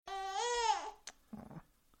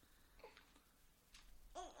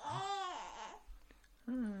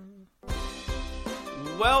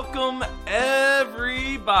welcome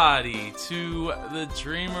everybody to the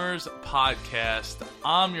Dreamers Podcast.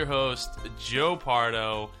 I'm your host, Joe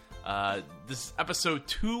Pardo. This is episode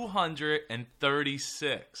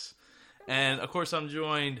 236. And of course, I'm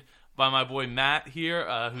joined by my boy Matt here,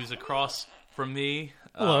 who's across from me.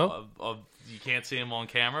 Hello. You can't see him on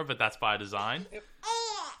camera, but that's by design.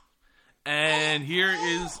 And here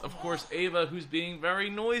is, of course, Ava, who's being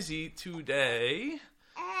very noisy today.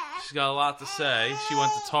 She's got a lot to say. She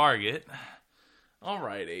went to Target. All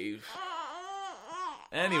right, Ave.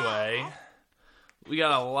 Anyway, we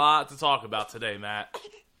got a lot to talk about today, Matt.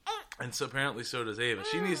 And so apparently so does Ava.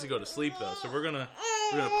 She needs to go to sleep, though. So we're gonna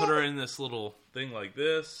put her in this little thing like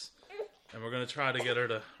this. And we're going to try to get her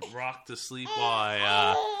to rock to sleep while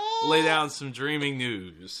I lay down some dreaming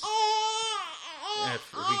news.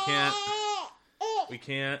 If we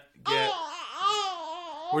can't get...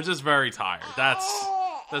 We're just very tired. That's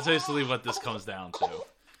basically what this comes down to.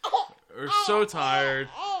 We're so tired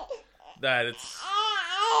that it's...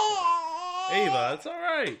 Ava, it's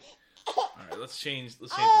alright. Alright, let's change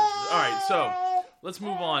this. Alright, so... Let's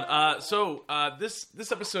move on.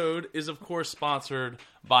 This episode is, of course, sponsored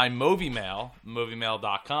by MovieMail,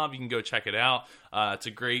 moviemail.com. You can go check it out. It's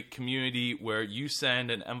a great community where you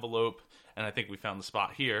send an envelope, and I think we found the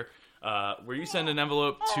spot here, where you send an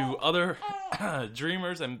envelope to other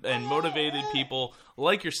dreamers and motivated people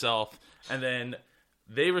like yourself, and then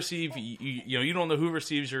they receive, you don't know who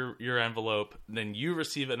receives your envelope, then you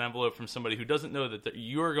receive an envelope from somebody who doesn't know that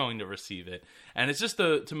you're going to receive it. And it's just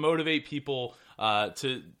to motivate people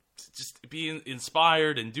to just be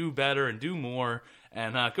inspired and do better and do more.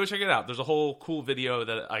 And go check it out. There's a whole cool video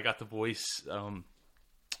that I got to voice. Was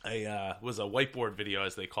a whiteboard video,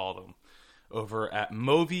 as they call them, over at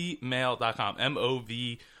moviemail.com,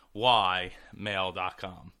 MOVY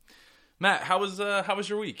mail.com. Matt, how was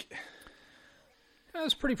your week? It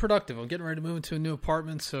was pretty productive. I'm getting ready to move into a new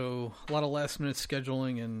apartment, so a lot of last-minute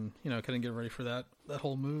scheduling and, kind of getting ready for that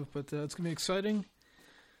whole move. But it's going to be exciting.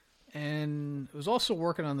 And I was also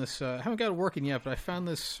working on this. I haven't got it working yet, but I found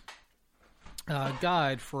this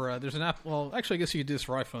guide for... there's an app... Well, actually, I guess you could do this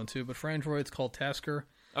for iPhone, too. But for Android, it's called Tasker.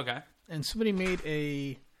 Okay. And somebody made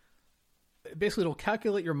a... Basically, it'll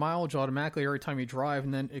calculate your mileage automatically every time you drive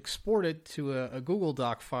and then export it to a Google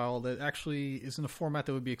Doc file that actually is in a format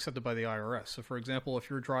that would be accepted by the IRS. So, for example, if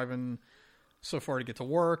you're driving so far to get to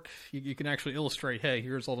work, you can actually illustrate, hey,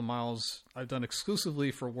 here's all the miles I've done exclusively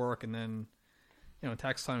for work, and then,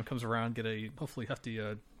 tax time comes around, get a hopefully hefty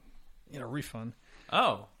refund.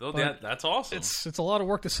 Oh, that's awesome. It's a lot of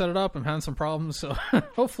work to set it up. I'm having some problems, so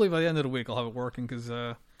hopefully by the end of the week I'll have it working because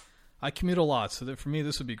I commute a lot, so for me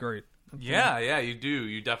this would be great. Yeah, you do.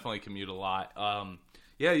 You definitely commute a lot.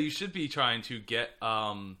 You should be trying to get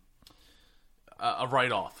a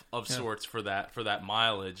write-off of sorts for that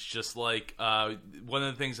mileage. Just like one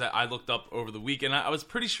of the things that I looked up over the week, and I was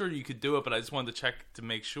pretty sure you could do it, but I just wanted to check to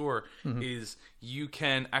make sure, is you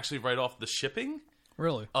can actually write off the shipping.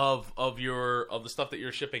 Really? Of the stuff that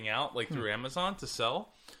you're shipping out, like through Amazon to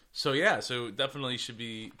sell. So definitely should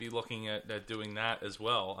be looking at doing that as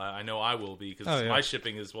well. I know I will be because my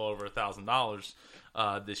shipping is well over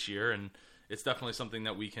 $1,000 this year, and it's definitely something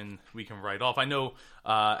that we can write off. I know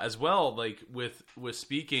as well, like with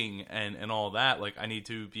speaking and all that, like I need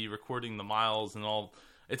to be recording the miles and all.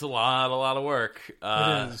 It's a lot of work.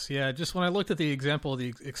 It is, yeah. Just when I looked at the example of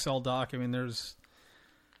the Excel doc, I mean, there's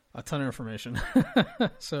a ton of information.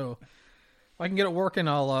 So. If I can get it working,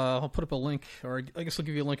 I'll put up a link, or I guess I'll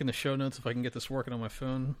give you a link in the show notes if I can get this working on my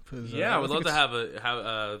phone. I would love to have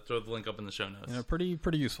throw the link up in the show notes. Pretty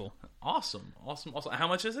useful. Awesome. How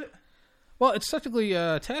much is it? Well, it's technically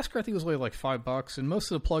Tasker. I think it was only like $5, and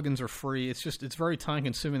most of the plugins are free. It's very time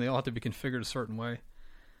consuming. They all have to be configured a certain way.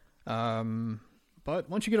 But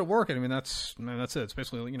once you get it working, I mean that's it. It's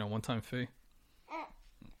basically one time fee.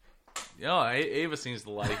 Yeah, Ava seems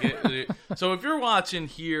to like it. So if you're watching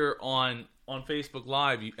here on Facebook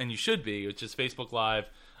Live, and you should be, which is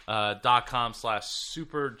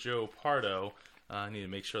facebooklive.com/superjoepardo. I need to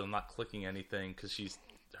make sure I'm not clicking anything because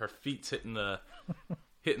her feet's hitting the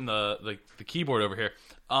keyboard over here.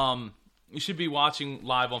 You should be watching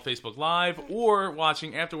live on Facebook Live or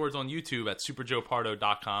watching afterwards on YouTube at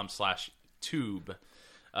superjoepardo.com/tube,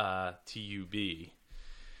 TUB.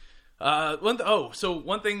 One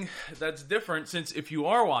thing that's different, since if you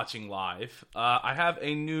are watching live, I have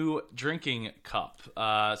a new drinking cup.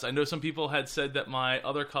 So I know some people had said that my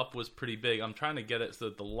other cup was pretty big. I'm trying to get it so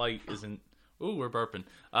that the light isn't. Ooh, we're burping.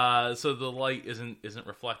 So the light isn't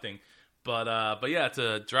reflecting. But yeah, it's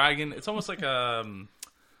a dragon. It's almost like a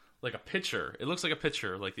pitcher. It looks like a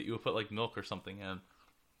pitcher, like that you would put like milk or something in.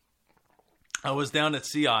 I was down at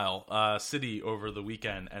Sea Isle City over the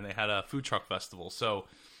weekend, and they had a food truck festival. So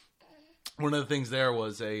one of the things there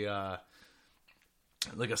was a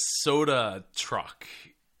soda truck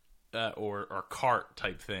or cart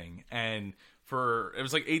type thing, and it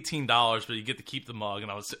was like $18, but you get to keep the mug.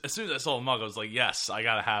 And as soon as I saw the mug, I was like, yes, I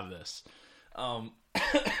gotta have this.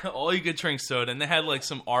 All you could drink soda, and they had like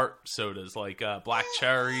some art sodas, like black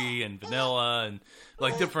cherry and vanilla, and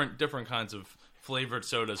like different kinds of flavored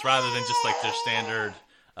sodas, rather than just like their standard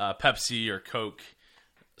Pepsi or Coke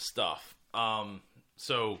stuff.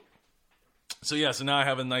 So now I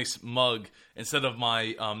have a nice mug instead of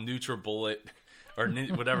my NutriBullet or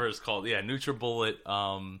whatever it's called. Yeah,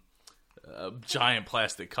 NutriBullet giant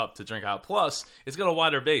plastic cup to drink out. Plus, it's got a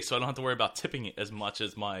wider base, so I don't have to worry about tipping it as much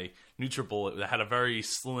as my NutriBullet that had a very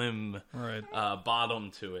slim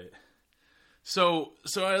bottom to it. So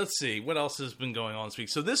let's see what else has been going on this week.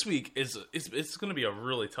 So this week it's going to be a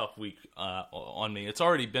really tough week on me. It's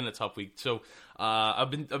already been a tough week. So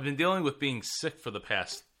I've been dealing with being sick for the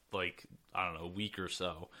past a week or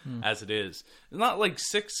so, as it is. Not like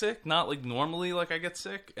sick, not like normally like I get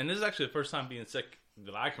sick. And this is actually the first time being sick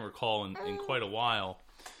that I can recall in quite a while,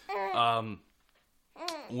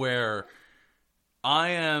 where I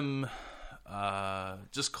am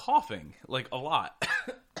just coughing like a lot.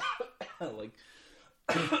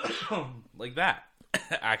 like that,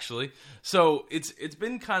 actually. So it's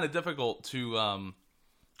been kind of difficult to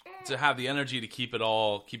have the energy to keep it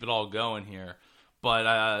all going here. But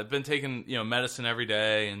I've been taking medicine every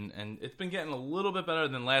day, and it's been getting a little bit better.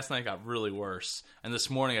 Than last night got really worse, and this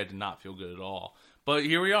morning I did not feel good at all. But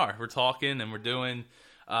here we are. We're talking and we're doing.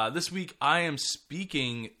 This week I am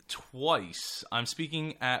speaking twice. I'm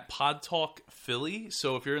speaking at Pod Talk Philly.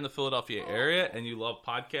 So if you're in the Philadelphia area and you love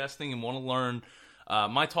podcasting and want to learn,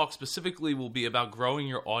 my talk specifically will be about growing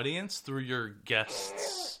your audience through your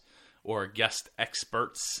guests or guest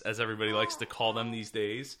experts, as everybody likes to call them these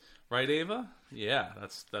days. Right, Ava? Yeah,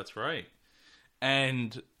 that's right.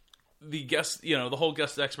 And the guest, the whole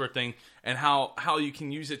guest expert thing, and how you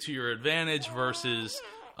can use it to your advantage versus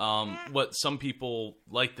what some people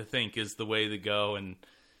like to think is the way to go. And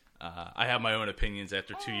I have my own opinions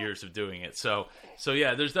after 2 years of doing it. So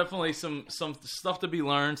yeah, there's definitely some stuff to be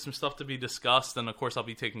learned, some stuff to be discussed, and of course I'll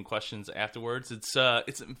be taking questions afterwards. It's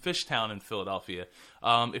in Fishtown in Philadelphia.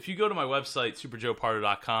 If you go to my website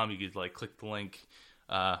superjoepardo.com, you could click the link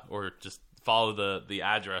or just follow the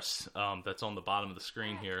address that's on the bottom of the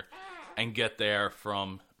screen here, and get there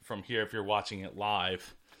from here if you're watching it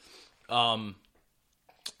live.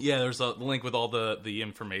 Yeah, there's a link with all the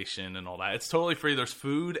information and all that. It's totally free. There's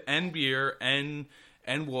food and beer and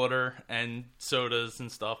water and sodas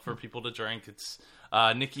and stuff for people to drink. It's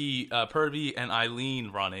Nikki Purby and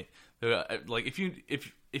Eileen run it.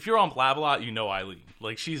 If you're on Blab a lot, you know Eileen.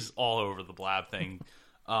 She's all over the Blab thing.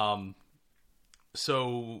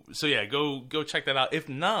 So yeah, go check that out. If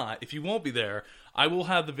not, if you won't be there, I will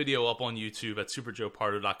have the video up on YouTube at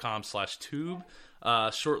superjoepardo.com/tube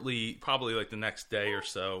shortly, probably the next day or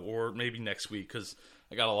so, or maybe next week, because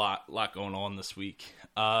I got a lot going on this week.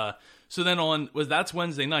 So then that's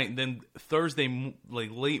Wednesday night, and then Thursday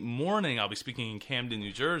late morning I'll be speaking in Camden,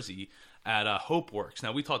 New Jersey at HopeWorks.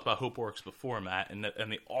 Now, we talked about HopeWorks before, Matt, and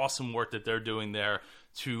the awesome work that they're doing there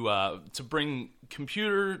to bring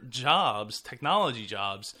computer jobs, technology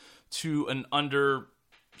jobs, to an underserved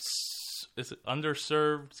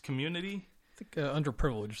community? I think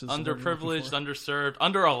underprivileged. Underprivileged, underserved,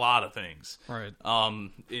 under a lot of things. Right.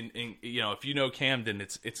 If you know Camden,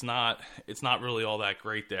 it's not really all that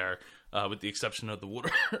great there, with the exception of the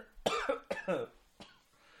water.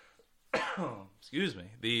 Excuse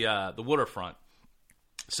me, the waterfront.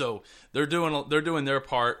 So they're doing their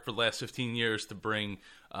part for the last 15 years to bring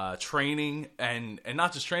training and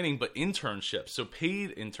not just training, but internships. So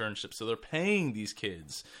paid internships. So they're paying these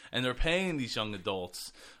kids and they're paying these young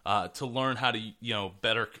adults to learn how to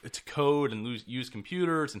better to code and use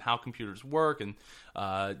computers and how computers work, and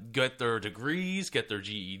get their degrees, get their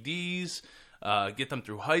GEDs. Get them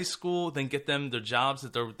through high school, then get them the jobs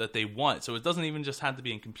that they want. So it doesn't even just have to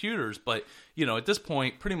be in computers, but at this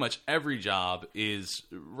point, pretty much every job is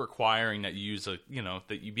requiring that you use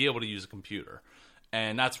that you be able to use a computer,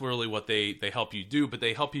 and that's really what they help you do. But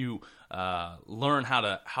they help you learn how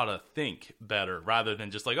to think better, rather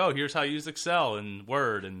than just here's how you use Excel and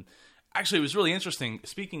Word. And actually, it was really interesting.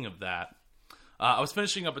 Speaking of that, I was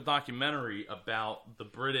finishing up a documentary about the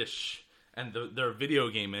British and their video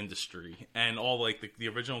game industry, and all the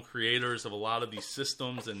original creators of a lot of these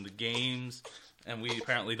systems and the games, and we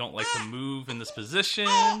apparently don't like to move in this position.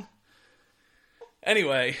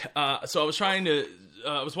 Anyway, so I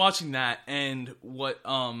was watching that, and what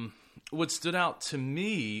what stood out to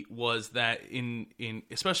me was that in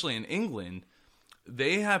especially in England,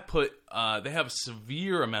 they have a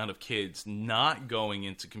severe amount of kids not going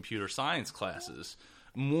into computer science classes.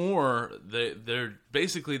 They're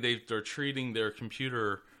treating their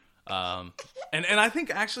computer, and I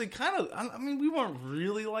think actually kind of, I mean, we weren't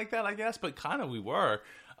really like that, I guess, but kind of we were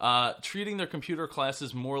treating their computer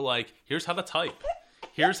classes more like, here's how to type,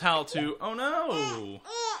 here's how to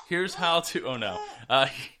here's how to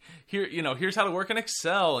work in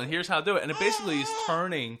Excel, and here's how to do it, and it basically is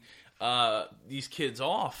turning these kids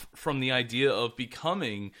off from the idea of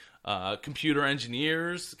becoming computer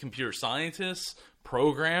engineers, computer scientists,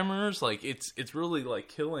 programmers. Like it's really like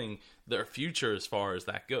killing their future as far as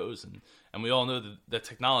that goes, and we all know that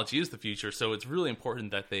technology is the future, so it's really important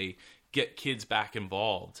that they get kids back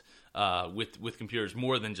involved with computers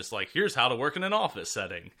more than just like, here's how to work in an office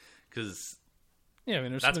setting, because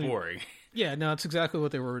that's boring. Yeah, no, it's exactly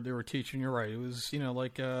what they were teaching. You're right. It was,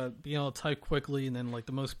 like being able to type quickly, and then like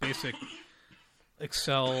the most basic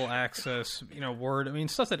Excel access, Word. I mean,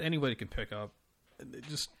 stuff that anybody can pick up.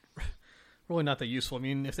 Just really not that useful. I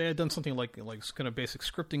mean, if they had done something like kind of basic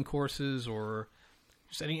scripting courses or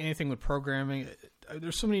just anything with programming,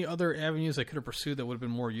 there's so many other avenues I could have pursued that would have been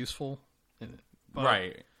more useful. But,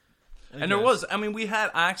 right. And there was, I mean, we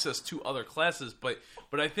had access to other classes, but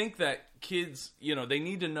I think that kids, they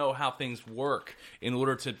need to know how things work in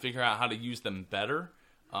order to figure out how to use them better,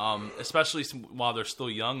 especially while they're still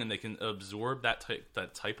young and they can absorb that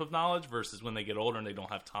type of knowledge, versus when they get older and they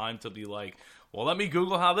don't have time to be like, well, let me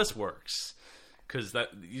Google how this works, because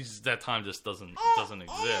that time just doesn't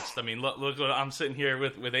exist. I mean, look, I'm sitting here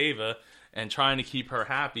with Ava and trying to keep her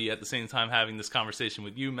happy at the same time having this conversation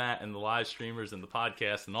with you, Matt, and the live streamers and the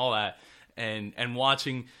podcast and all that, and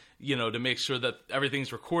watching, to make sure that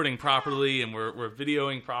everything's recording properly and we're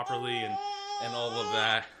videoing properly and all of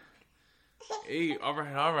that. Hey, all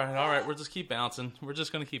right. We'll just keep bouncing. We're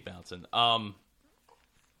just gonna keep bouncing.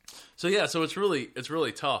 So it's really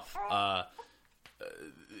tough.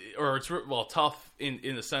 Or it's tough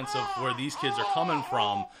in the sense of where these kids are coming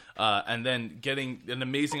from, and then getting an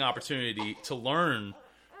amazing opportunity to learn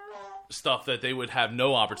stuff that they would have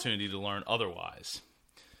no opportunity to learn otherwise.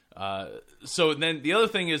 So then the other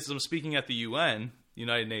thing is, I'm speaking at the UN,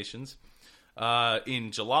 United Nations,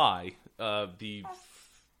 in July. I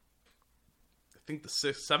think the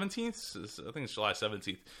 17th. I think it's July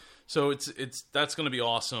 17th. So that's going to be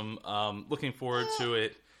awesome. Looking forward to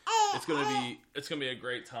it. It's gonna be a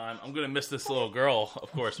great time. I'm gonna miss this little girl, of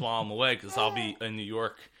course, while I'm away, because I'll be in New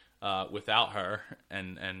York without her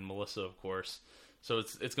and Melissa, of course. So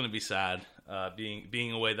it's gonna be sad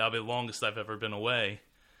being away. That'll be the longest I've ever been away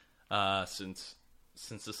since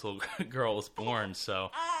this little girl was born.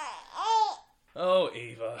 So, oh,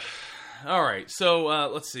 Ava. All right. So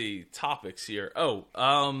let's see topics here.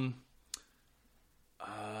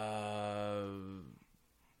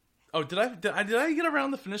 Did I get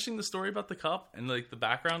around to finishing the story about the cup and like the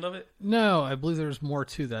background of it? No, I believe there's more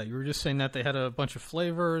to that. You were just saying that they had a bunch of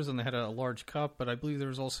flavors and they had a large cup, but I believe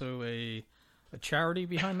there's also a charity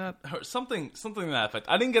behind that. Something to that effect.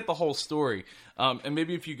 I didn't get the whole story. And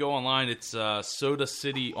maybe if you go online, it's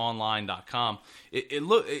sodacityonline.com.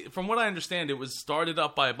 From what I understand, it was started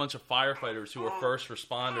up by a bunch of firefighters who were first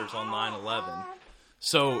responders on 9/11.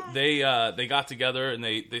 So they got together and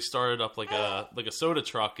they started up like a soda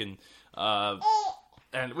truck and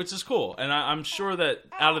which is cool. And I'm sure that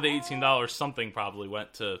out of the $18, something probably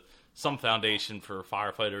went to some foundation for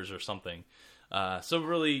firefighters or something. So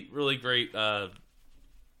really, really great, really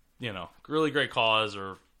great cause,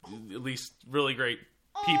 or at least really great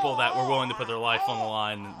people that were willing to put their life on the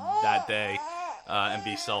line that day and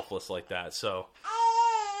be selfless like that. So,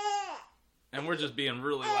 and we're just being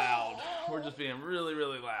really loud. We're just being really,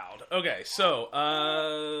 really loud. Okay, so,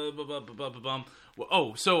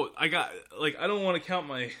 so I got, I don't want to count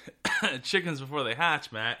my chickens before they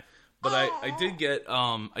hatch, Matt, but I did get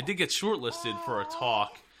shortlisted for a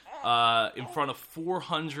talk in front of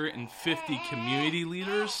 450 community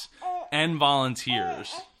leaders and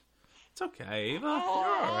volunteers. It's okay, Ava. You're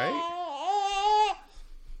all right.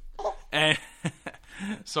 And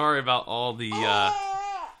sorry about all the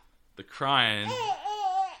crying.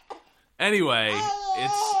 Anyway,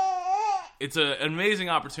 it's an amazing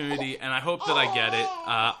opportunity, and I hope that I get it.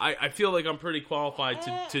 I feel like I'm pretty qualified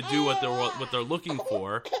to do what they're looking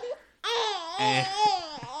for, and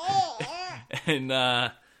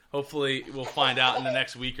hopefully we'll find out in the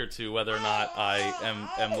next week or two whether or not I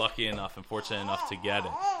am lucky enough and fortunate enough to get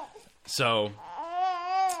it. So,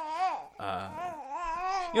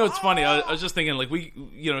 it's funny. I was just thinking,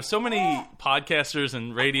 so many podcasters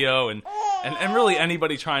and radio and And really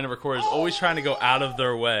anybody trying to record is always trying to go out of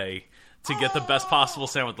their way to get the best possible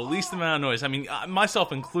sound with the least amount of noise. I mean,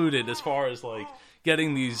 myself included, as far as like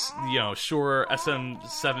getting these, Shure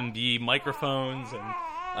SM7B microphones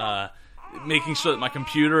and making sure that my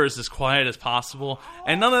computer is as quiet as possible.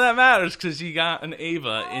 And none of that matters because you got an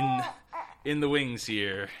Ava in the wings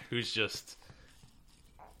here who's just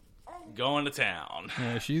going to town.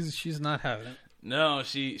 Yeah, she's not having it. No,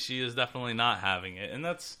 she is definitely not having it, and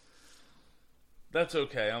that's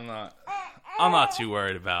okay. I'm not too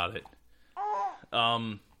worried about it.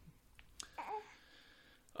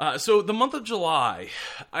 So the month of July,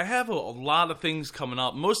 I have a lot of things coming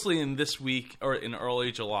up, mostly in this week or in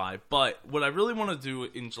early July. But what I really want to do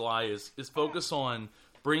in July is focus on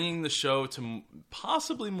bringing the show to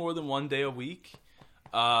possibly more than one day a week,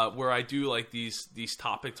 where I do like these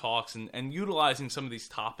topic talks and utilizing some of these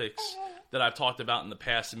topics that I've talked about in the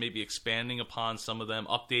past and maybe expanding upon some of them,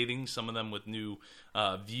 updating some of them with new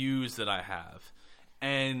views that I have.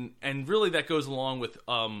 And really that goes along with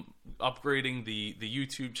upgrading the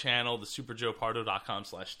YouTube channel, the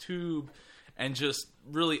superjoepardo.com/tube, and just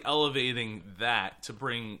really elevating that to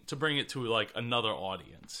bring it to like another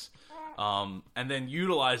audience. And then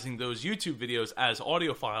utilizing those YouTube videos as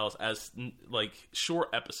audio files, as like short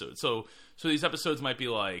episodes. So these episodes might be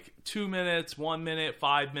like 2 minutes, 1 minute,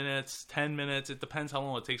 5 minutes, 10 minutes. It depends how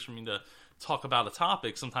long it takes for me to talk about a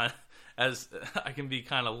topic. Sometimes as I can be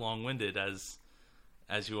kind of long-winded as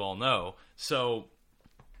you all know. So,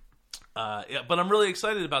 yeah, but I'm really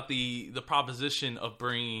excited about the proposition of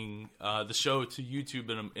bringing the show to YouTube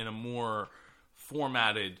in a more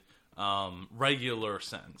formatted, regular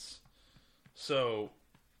sense. So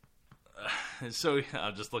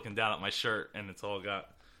I'm just looking down at my shirt, and it's all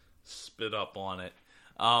got spit up on it.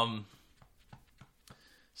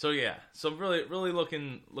 So yeah, so I'm really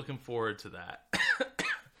looking forward to that.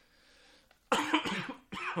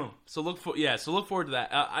 So look forward to that.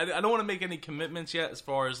 I don't want to make any commitments yet as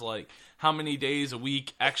far as like how many days a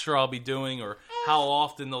week extra I'll be doing or how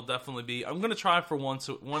often they'll definitely be. I'm gonna try for one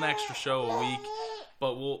extra show a week,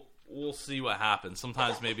 but we'll see what happens.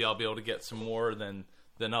 Sometimes maybe I'll be able to get some more than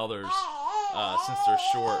others since they're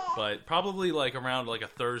short, but probably like around like a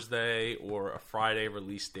Thursday or a Friday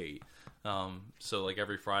release date. So like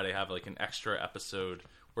every Friday have like an extra episode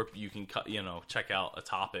where you can check out a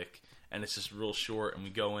topic. And it's just real short, and we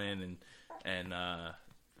go in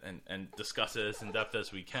and discuss it as in depth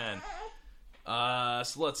as we can. So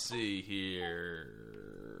let's see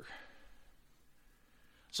here.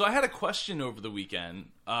 So I had a question over the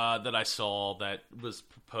weekend that I saw that was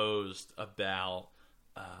proposed about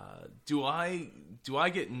do I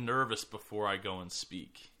get nervous before I go and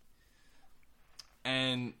speak?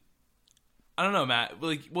 And I don't know, Matt.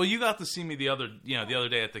 Like, well, you got to see me the other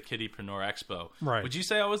day at the Kittypreneur Expo. Right. Would you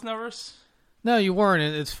say I was nervous? No, you weren't.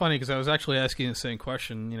 It's funny because I was actually asking the same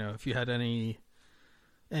question. If you had any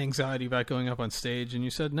anxiety about going up on stage, and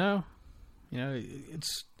you said no.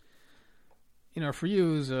 It's for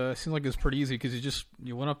you, it seemed like it was pretty easy because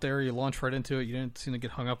you went up there, you launched right into it. You didn't seem to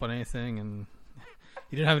get hung up on anything, and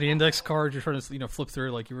you didn't have any index cards. You're trying to flip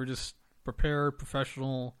through, like you were just prepared,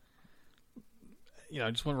 professional. I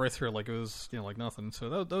just went right through it like it was, like nothing.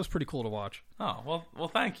 So that was pretty cool to watch. Oh, well,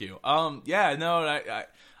 thank you. Yeah, no,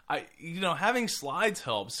 I having slides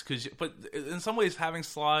helps but in some ways having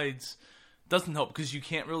slides doesn't help because you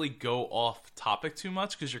can't really go off topic too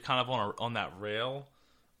much because you're kind of on that rail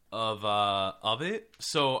of it.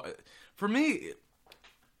 So for me,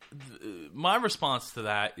 my response to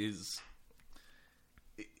that is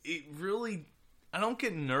it really, I don't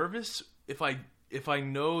get nervous if I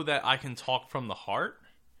know that I can talk from the heart,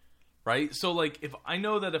 right? So, like, if I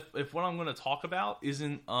know that if what I'm going to talk about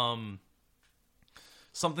isn't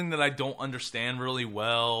something that I don't understand really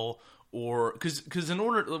well, or because in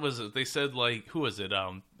order, they said, like, who was it?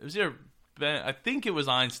 It was either Ben, I think it was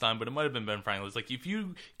Einstein, but it might have been Ben Franklin. It's like, if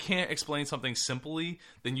you can't explain something simply,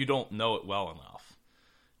 then you don't know it well enough.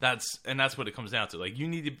 That's what it comes down to. Like, you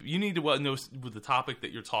need to know with the topic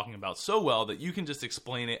that you're talking about so well that you can just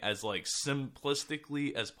explain it as like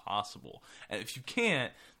simplistically as possible. And if you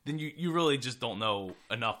can't, then you really just don't know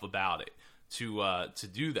enough about it to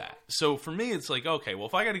do that. So for me, it's like, okay, well,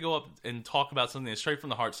 if I got to go up and talk about something that's straight from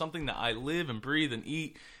the heart, something that I live and breathe and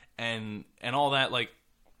eat and all that, like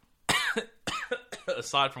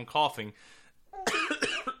aside from coughing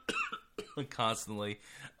constantly.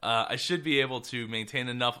 I should be able to maintain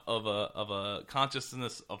enough of a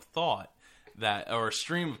consciousness of thought or a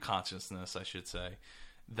stream of consciousness, I should say,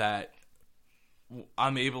 that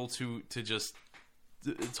I'm able to just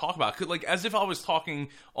talk about, like, as if I was talking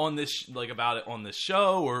on this, like, about it on this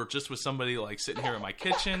show, or just with somebody like sitting here in my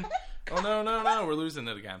kitchen, Oh, no. We're losing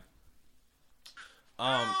it again.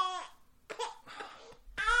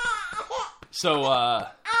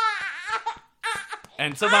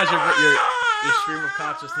 And sometimes your stream of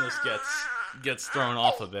consciousness gets thrown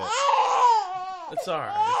off a bit. It's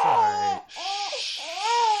alright.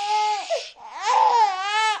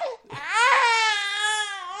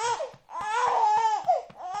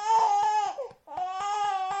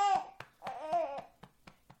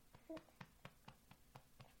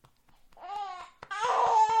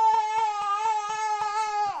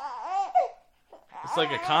 It's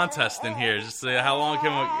like a contest in here. Just say how long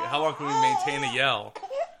can we maintain a yell?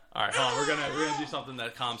 All right, hold on. We're gonna do something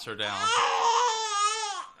that calms her down.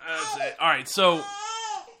 That's it. All right, so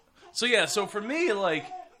yeah. So for me, like,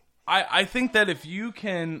 I think that if you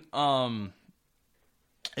can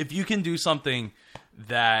do something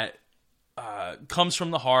that comes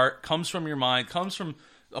from the heart, comes from your mind, comes from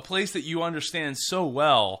a place that you understand so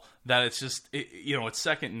well that it's just it's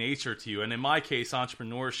second nature to you. And in my case,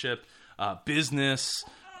 entrepreneurship. Business,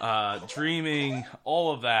 dreaming,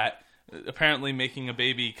 all of that, apparently making a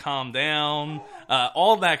baby calm down,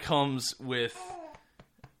 all that comes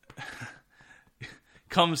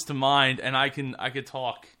to mind, and I could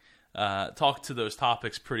talk to those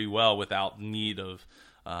topics pretty well without need of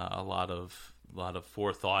a lot of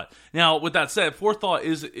forethought. Now, with that said, forethought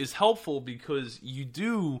is helpful because you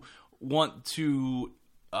do want to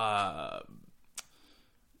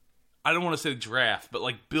I don't want to say draft, but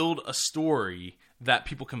like build a story that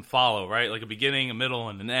people can follow, right? Like a beginning, a middle,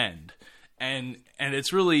 and an end. And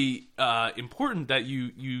it's really important that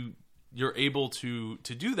you're able to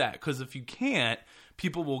do that, because if you can't,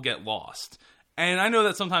 people will get lost. And I know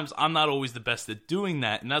that sometimes I'm not always the best at doing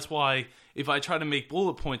that, and that's why if I try to make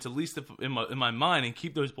bullet points, at least in my mind, and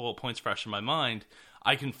keep those bullet points fresh in my mind,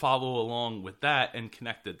 I can follow along with that and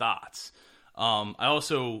connect the dots. I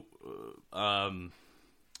also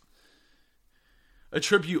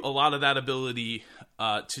attribute a lot of that ability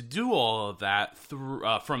to do all of that through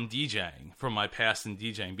from DJing, from my past in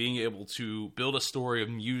DJing, being able to build a story of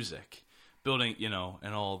music, building,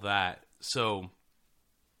 and all of that. So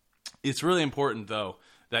it's really important, though,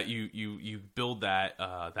 that you build that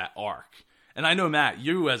arc. And I know, Matt,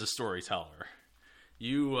 you as a storyteller,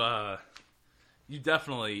 you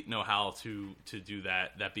definitely know how to do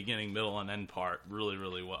that beginning, middle, and end part really,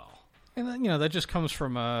 really well. And that just comes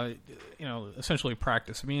from essentially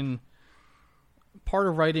practice. I mean, part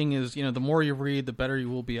of writing is the more you read, the better you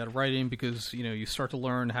will be at writing, because you start to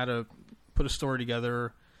learn how to put a story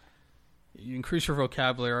together. You increase your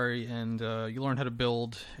vocabulary, and you learn how to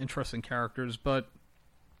build interesting characters. But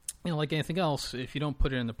like anything else, if you don't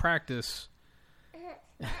put it into practice,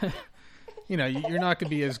 you're not going to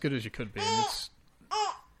be as good as you could be.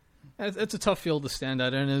 And it's a tough field to stand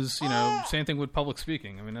at, and is same thing with public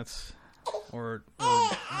speaking. I mean, that's or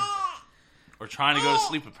trying to go to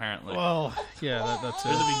sleep, apparently. Well, yeah, that's it.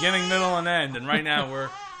 There's a beginning, middle, and end, and right now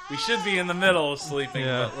we should be in the middle of sleeping,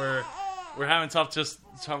 but we're having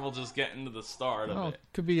trouble just getting to the start of it.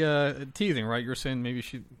 Could be teething, right? You're saying maybe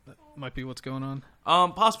she might be what's going on.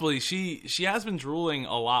 Possibly. She has been drooling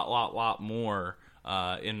a lot more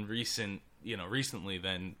in recently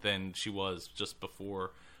than she was just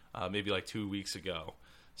before, maybe like 2 weeks ago.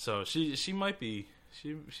 So she might be.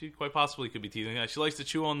 She quite possibly could be teething. She likes to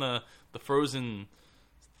chew on the frozen.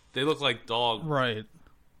 They look like dog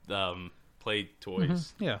play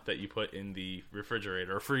toys that you put in the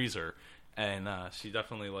refrigerator or freezer, and she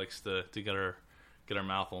definitely likes to get her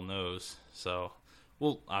mouth all nose. So,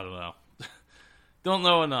 well, I don't know. Don't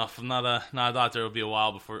know enough. I'm not a doctor. It'll be a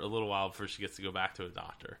little while before she gets to go back to a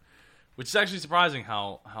doctor, which is actually surprising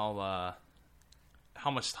how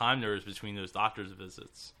much time there is between those doctor's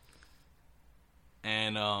visits.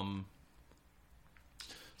 And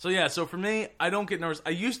so for me, I don't get nervous.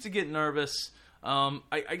 I used to get nervous.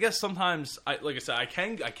 I guess sometimes, like I said, I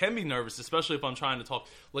can be nervous, especially if I'm trying to talk.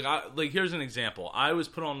 Like here's an example. I was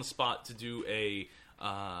put on the spot to do an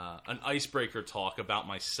icebreaker talk about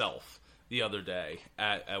myself the other day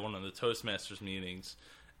at one of the Toastmasters meetings,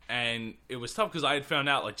 and it was tough because I had found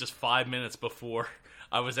out like just 5 minutes before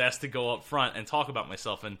I was asked to go up front and talk about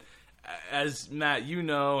myself. And as Matt,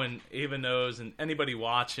 and Ava knows, and anybody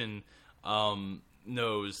watching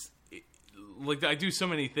knows, like I do so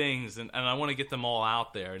many things, and I want to get them all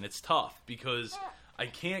out there, and it's tough because I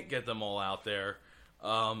can't get them all out there,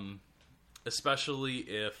 especially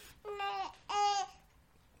if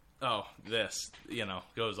this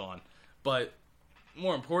goes on. But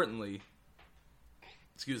more importantly,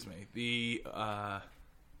 excuse me,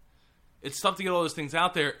 it's tough to get all those things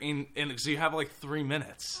out there, and so you have like 3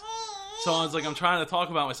 minutes. So I was like, I'm trying to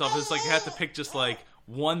talk about myself. It's like I have to pick just like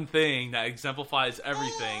one thing that exemplifies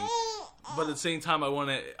everything. But at the same time, I want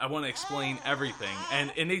to explain everything.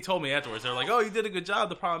 And they told me afterwards, they're like, "Oh, you did a good job.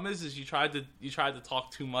 The problem is you tried to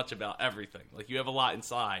talk too much about everything. Like, you have a lot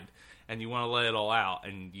inside, and you want to let it all out,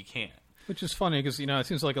 and you can't." Which is funny because it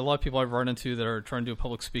seems like a lot of people I've run into that are trying to do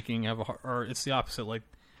public speaking or it's the opposite. Like,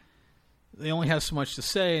 they only have so much to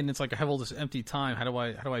say, and it's like, I have all this empty time. How do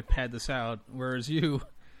I pad this out? Whereas you,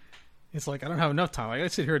 it's like, I don't have enough time. I got to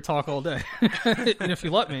sit here and talk all day, and if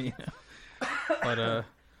you let me. But I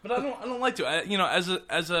don't like to. As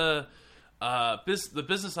the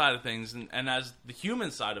business side of things and as the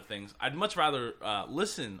human side of things, I'd much rather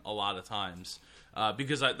listen a lot of times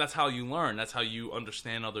because that's how you learn. That's how you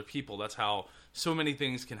understand other people. That's how so many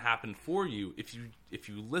things can happen for you if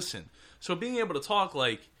you listen. So being able to talk,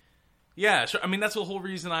 like, yeah, sure. I mean, that's the whole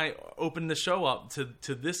reason I opened the show up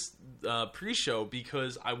to this pre-show,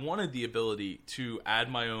 because I wanted the ability to add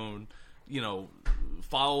my own,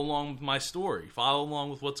 follow along with my story, follow along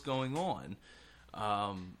with what's going on,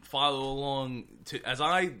 follow along as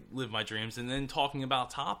I live my dreams, and then talking about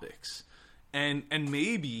topics. And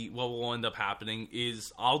maybe what will end up happening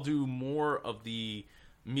is I'll do more of me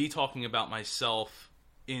talking about myself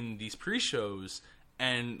in these pre-shows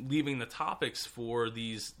and leaving the topics for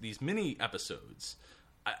these mini episodes.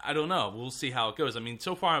 I don't know. We'll see how it goes. I mean,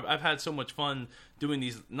 so far I've had so much fun doing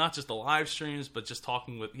these, not just the live streams, but just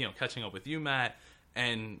talking with, catching up with you, Matt,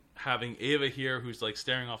 and having Ava here, who's like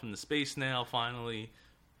staring off into space now, finally,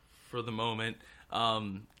 for the moment.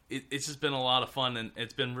 It's just been a lot of fun, and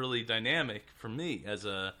it's been really dynamic for me as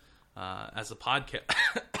a podcast.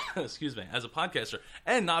 Excuse me, as a podcaster,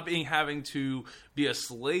 and not having to be a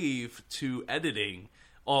slave to editing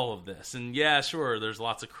all of this. And yeah, sure, there's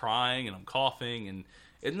lots of crying and I'm coughing, and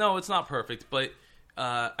no, it's not perfect, but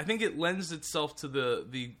I think it lends itself to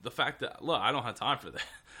the fact that, look, I don't have time for that.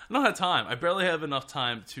 I don't have time. I barely have enough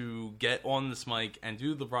time to get on this mic and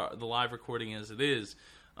do the live recording as it is.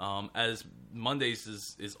 As Mondays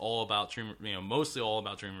is all about mostly all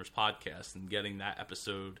about Dreamers podcast and getting that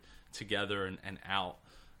episode together and out.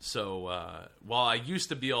 So while I used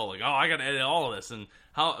to be all like, oh, I got to edit all of this, and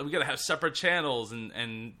how we got to have separate channels,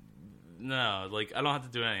 and no, like, I don't have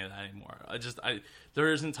to do any of that anymore.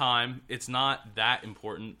 There isn't time. It's not that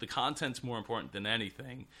important. The content's more important than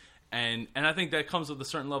anything. And I think that comes with a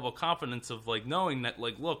certain level of confidence of, like, knowing that,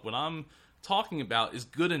 like, look, what I'm talking about is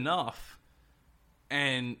good enough.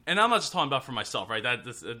 And I'm not just talking about for myself, right?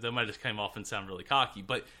 That might just come off and sound really cocky.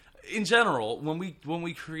 But in general, when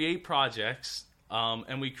we create projects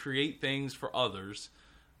and we create things for others,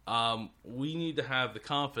 we need to have the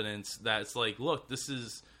confidence that it's like, look, this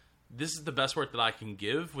is the best work that I can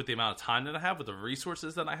give with the amount of time that I have, with the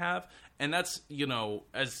resources that I have. And that's,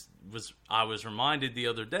 I was reminded the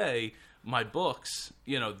other day, my books,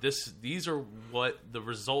 these are what the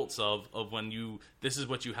results of when this is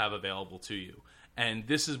what you have available to you. And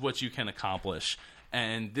this is what you can accomplish.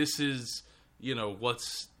 And this is,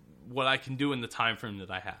 what I can do in the time frame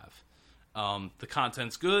that I have. The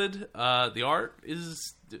content's good. The art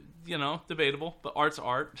is, debatable, but art's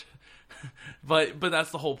art. but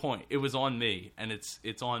that's the whole point. It was on me, and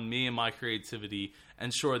it's on me and my creativity.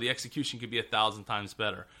 And sure, the execution could be 1,000 times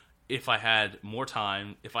better if I had more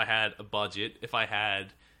time, if I had a budget, if I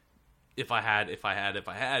had.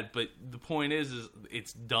 But the point is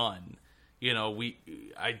it's done.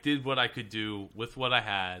 I did what I could do with what I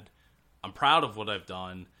had. I'm proud of what I've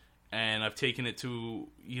done, and I've taken it to,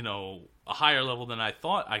 a higher level than I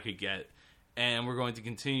thought I could get. And we're going to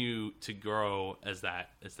continue to grow as that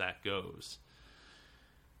goes.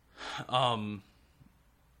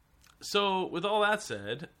 So with all that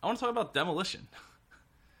said, I want to talk about Demolition.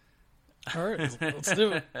 All right, let's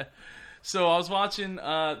do it. So I was watching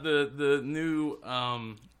the new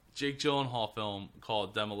Jake Gyllenhaal film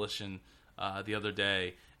called Demolition the other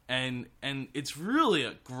day, and it's really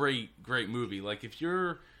a great movie. Like, if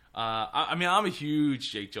you're, I'm a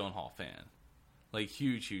huge Jake Gyllenhaal fan. Like,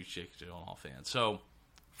 huge Jake Gyllenhaal fan. So,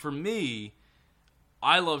 for me,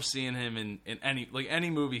 I love seeing him in any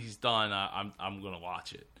movie he's done. I'm gonna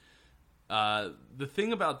watch it. The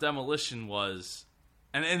thing about Demolition was,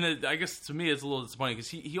 and I guess to me it's a little disappointing because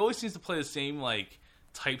he always seems to play the same, like,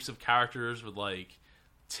 types of characters with, like,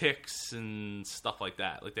 ticks and stuff like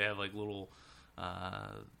that. Like, they have, like, little,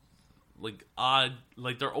 like, odd,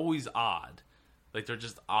 like, they're always odd. Like, they're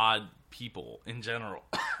just odd people in general.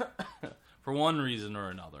 For one reason or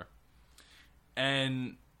another.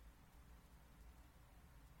 And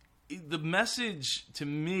the message to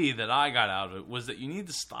me that I got out of it was that you need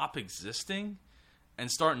to stop existing and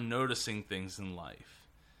start noticing things in life.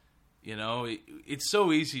 You know, it's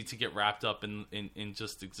so easy to get wrapped up in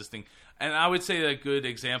just existing. And I would say a good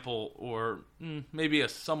example, or maybe a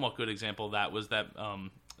somewhat good example of that, was that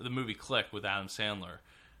the movie Click with Adam Sandler.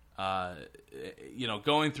 You know,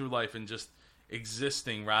 going through life and just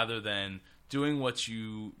existing rather than doing what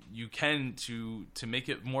you can to make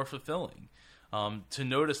it more fulfilling. To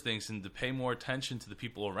notice things and to pay more attention to the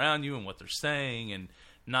people around you and what they're saying, and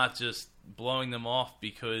not just blowing them off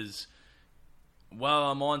because,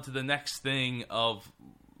 well, I'm on to the next thing of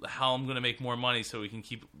how I'm going to make more money so we can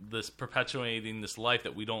keep this perpetuating this life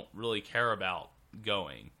that we don't really care about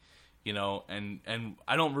going, you know, and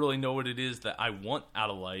I don't really know what it is that I want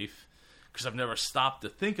out of life because I've never stopped to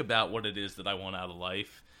think about what it is that I want out of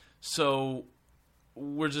life. So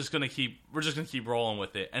we're just going to keep rolling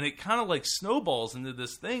with it. And it kind of like snowballs into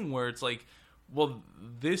this thing where it's like, well,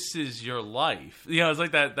 this is your life. You know, it's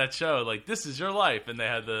like that show, like, This Is Your Life, and they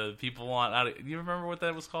had the people on. Do you remember what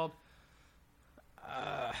that was called?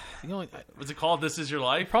 Was it called This Is Your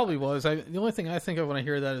Life? It probably was. The only thing I think of when I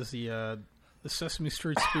hear that is the Sesame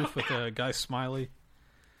Street spoof with Guy Smiley.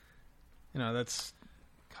 You know, that's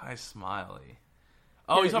Guy Smiley.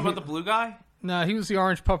 Oh, you talking about the blue guy? No, he was the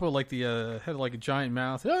orange puppet, like the had like a giant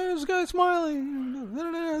mouth. Oh, this Guy Smiley.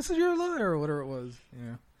 This is your life, or whatever it was.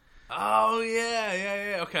 Yeah. Oh,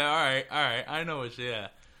 yeah. Okay, all right. I know what, yeah.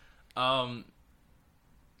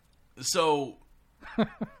 So I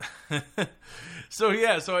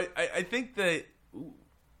think that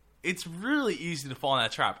it's really easy to fall in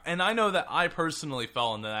that trap. And I know that I personally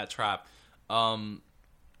fell into that trap.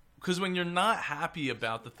 Because when you're not happy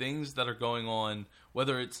about the things that are going on,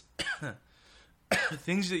 whether it's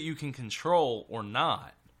things that you can control or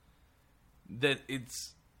not, that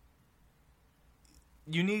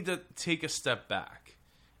you need to take a step back.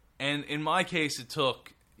 And in my case, it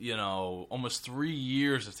took, you know, almost 3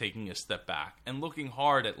 years of taking a step back and looking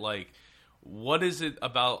hard at, like, what is it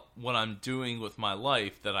about what I'm doing with my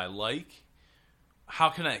life that I like? How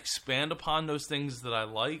can I expand upon those things that I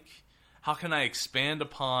like? How can I expand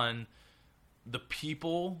upon the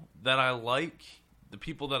people that I like, the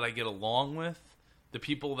people that I get along with, the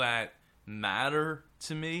people that matter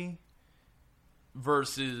to me,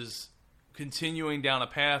 versus continuing down a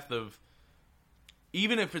path of,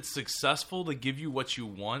 even if it's successful to give you what you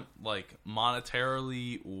want, like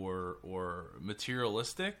monetarily or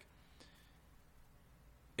materialistic,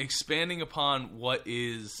 expanding upon what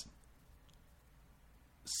is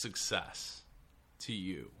success to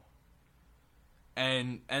you.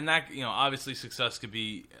 And that, you know, obviously success could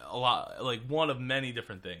be a lot, like one of many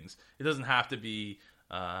different things. It doesn't have to be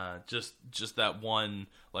just that one,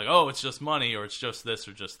 like, oh, it's just money, or it's just this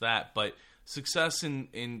or just that. But success in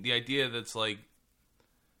the idea that's like,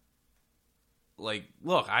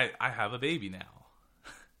 look, I have a baby now,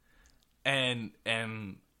 and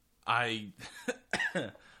I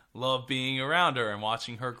love being around her and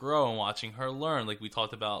watching her grow and watching her learn, like we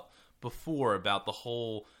talked about before, about the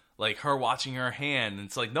whole, like, her watching her hand. And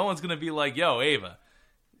it's like, no one's gonna be like, yo, Ava,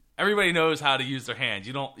 everybody knows how to use their hands.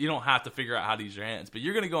 You don't have to figure out how to use your hands, but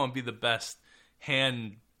you're gonna go and be the best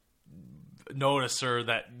hand noticer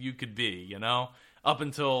that you could be, you know, up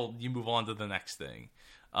until you move on to the next thing.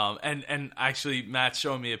 And actually, Matt's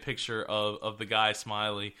showing me a picture of the guy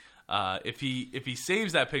Smiley. If he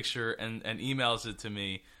saves that picture and emails it to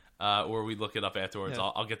me, or we look it up afterwards,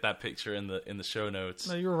 yeah. I'll get that picture in the show notes.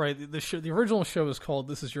 No, you're right. The original show was called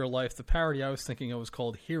 "This Is Your Life." The parody I was thinking of was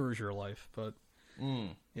called "Here Is Your Life." But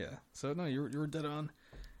yeah, so no, you were dead on.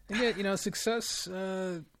 And yet, you know, success.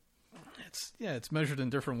 It's measured in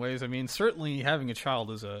different ways. I mean, certainly having a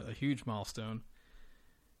child is a huge milestone.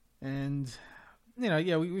 And, you know,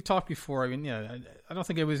 yeah, we talked before. I mean, yeah, I don't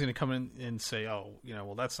think anybody's going to come in and say, oh, you know,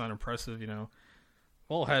 well, that's not impressive. You know,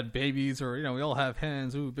 we all had babies, or, you know, we all have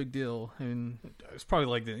hands. Ooh, big deal. I mean, it's probably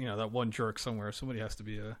like that one jerk somewhere. Somebody has to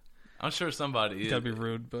be I'm sure somebody gotta be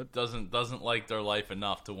rude, but doesn't like their life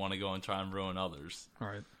enough to want to go and try and ruin others,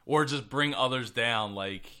 right? Or just bring others down,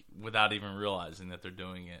 like, without even realizing that they're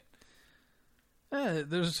doing it. Yeah,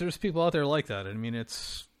 there's people out there like that. I mean,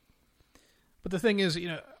 but the thing is, you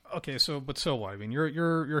know, okay, so what? I mean,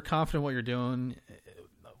 you're confident in what you're doing.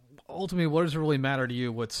 Ultimately, what does it really matter to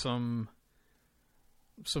you? What some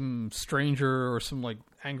stranger or some, like,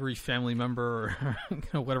 angry family member or you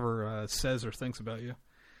know, whatever says or thinks about you?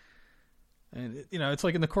 And, you know, it's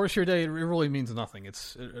like in the course of your day, it really means nothing.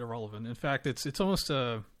 It's irrelevant. In fact, it's almost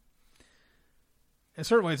in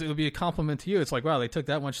certain ways, it would be a compliment to you. It's like, wow, they took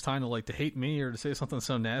that much time to hate me or to say something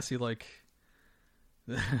so nasty. Like,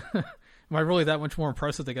 am I really that much more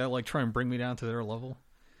impressive? They got to, like, try and bring me down to their level.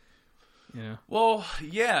 You know? Well,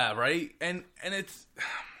 yeah, right. And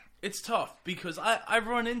It's tough because I've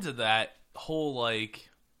run into that whole, like,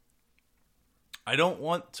 I don't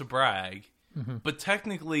want to brag, but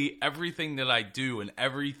technically everything that I do and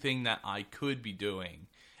everything that I could be doing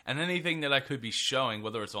and anything that I could be showing,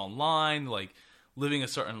 whether it's online, like living a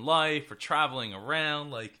certain life or traveling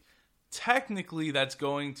around, like, technically that's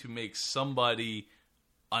going to make somebody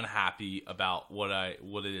unhappy about what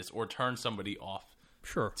it is, or turn somebody off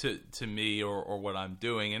to me or what I'm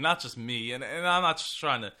doing. And not just me, and I'm not just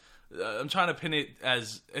trying to I'm trying to pin it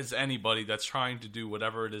as anybody that's trying to do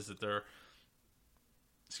whatever it is that they're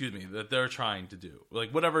trying to do.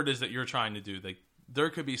 Like, whatever it is that you're trying to do, like, there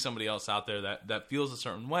could be somebody else out there that feels a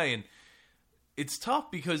certain way. And it's tough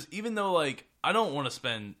because even though, like, I don't want to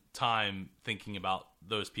spend time thinking about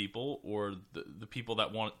those people or the people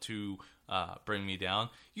that want to bring me down,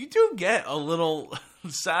 you do get a little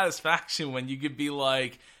satisfaction when you could be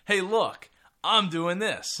like, hey, look, I'm doing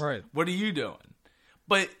this. Right. What are you doing?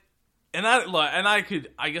 But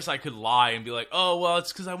I guess I could lie and be like, oh, well,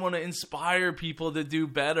 it's because I want to inspire people to do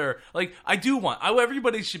better. Like,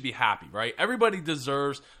 everybody should be happy, right? Everybody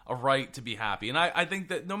deserves a right to be happy. And I think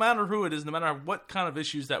that no matter who it is, no matter what kind of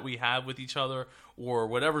issues that we have with each other or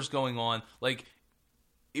whatever's going on, like,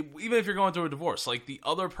 even if you're going through a divorce, like, the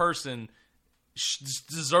other person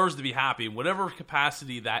deserves to be happy in whatever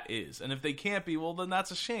capacity that is. And if they can't be, well, then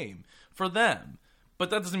that's a shame for them. But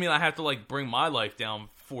that doesn't mean I have to, like, bring my life down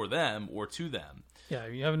for them or to them. Yeah,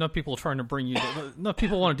 you have enough people trying to bring you down. Enough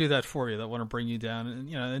people want to do that for you, that want to bring you down. And,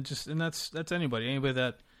 you know, and that's anybody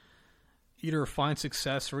that either finds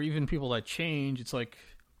success or even people that change. It's like,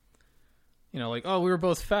 you know, like, oh, we were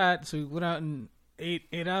both fat, so we went out and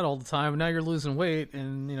ate out all the time, and now you're losing weight,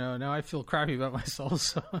 and, you know, now I feel crappy about myself,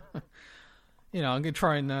 so, you know, I'm going to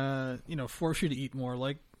try and, you know, force you to eat more.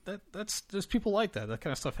 Like, there's people like that. That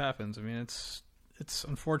kind of stuff happens. I mean, it's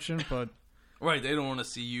unfortunate, but... Right, they don't want to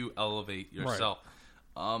see you elevate yourself.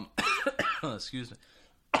 Right. Excuse me.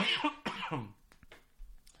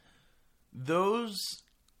 Those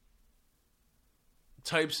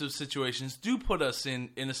types of situations do put us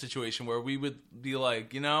in a situation where we would be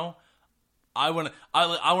like, you know, I want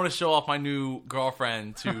to show off my new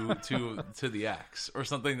girlfriend to the ex or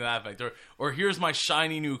something to that effect, or here's my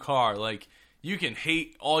shiny new car. Like, you can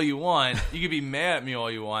hate all you want, you can be mad at me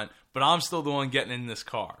all you want, but I'm still the one getting in this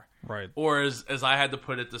car. Right. Or as I had to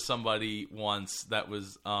put it to somebody once that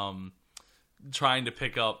was trying to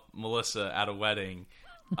pick up Melissa at a wedding,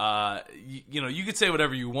 you know, you could say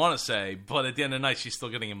whatever you want to say, but at the end of the night, she's still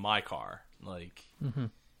getting in my car, like,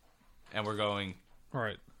 and we're going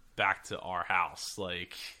back to our house.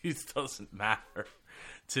 Like, it doesn't matter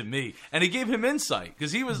to me. And it gave him insight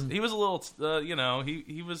because he was a little, you know,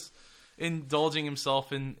 he was indulging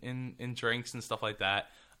himself in drinks and stuff like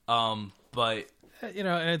that. But you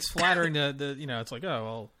know, and it's flattering to you know, it's like, oh,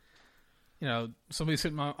 well, you know, somebody's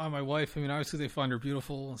hitting on my wife. I mean, obviously they find her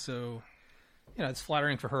beautiful, so, you know, it's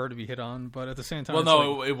flattering for her to be hit on, but at the same time, well,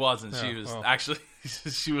 no, like, it wasn't. She was actually,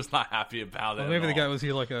 she was not happy about it. Maybe the guy, was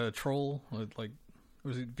he like a troll? Like,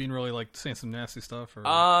 was he being really, like, saying some nasty stuff? Or?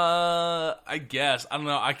 I guess. I don't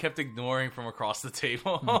know. I kept ignoring from across the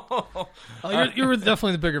table. You were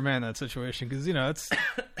definitely the bigger man in that situation, because, you know, it's,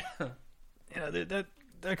 you know,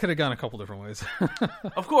 that could have gone a couple different ways.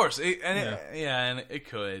 Of course, and it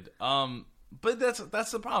could. But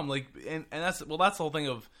that's the problem. Like, and that's the whole thing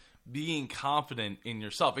of being confident in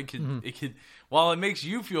yourself. It could. While it makes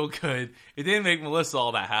you feel good, it didn't make Melissa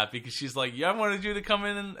all that happy because she's like, "Yeah, I wanted you to come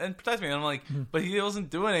in and protect me." And I'm like, "But he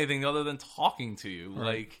wasn't doing anything other than talking to you. Right.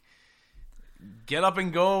 Like, get up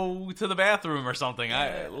and go to the bathroom or something."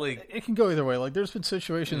 It can go either way. Like, there's been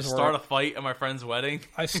situations where start a fight at my friend's wedding.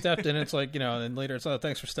 I stepped in. It's like, you know, and later it's, oh,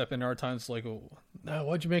 thanks for stepping in. There are times like, oh, no,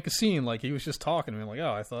 why'd you make a scene? Like, he was just talking to me. Like,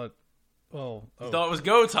 oh, I thought, well, you thought it was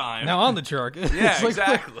go time. Now I'm the jerk. Yeah, like,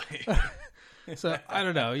 exactly. So I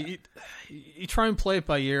don't know. You try and play it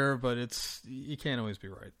by ear, but you can't always be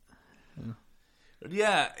right.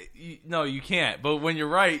 Yeah, no, you can't. But when you're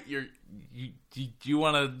right, you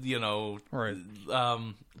want to, you know,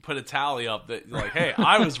 put a tally up that, like, hey,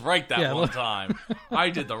 I was right that one time. I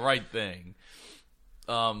did the right thing.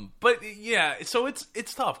 But yeah, so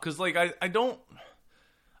it's tough because, like, I don't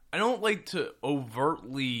like to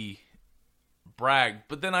overtly brag,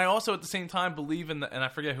 but then I also at the same time believe in and I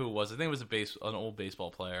forget who it was. I think it was an old baseball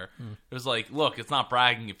player. It was like, look, it's not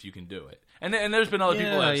bragging if you can do it. And there's been other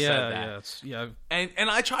people that have said that. And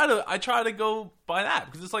I try to go by that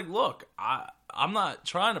because it's like, look, I'm not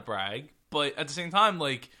trying to brag, but at the same time,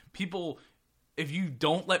 like, people, if you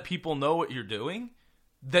don't let people know what you're doing,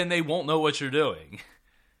 then they won't know what you're doing.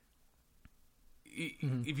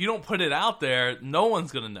 If you don't put it out there, no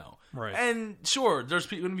one's gonna know. Right. And sure, there's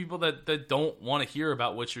going to be people that don't want to hear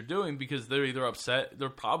about what you're doing because they're either upset, they're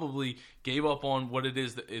probably gave up on what it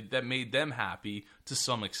is that made them happy to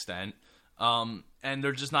some extent, and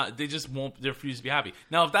they're just not, they refuse to be happy.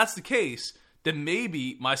 Now, if that's the case, then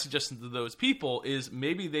maybe my suggestion to those people is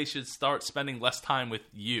maybe they should start spending less time with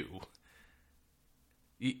you.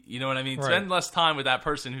 You know what I mean? Right. Spend less time with that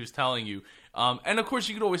person who's telling you. And of course,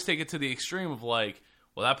 you could always take it to the extreme of like,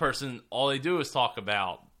 well, that person, all they do is talk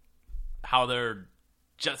about how they're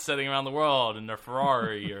jet setting around the world in their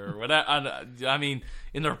Ferrari or whatever. I mean,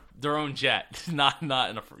 in their own jet, not in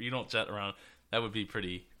a. You don't jet around. That would be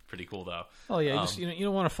pretty cool, though. Oh yeah, you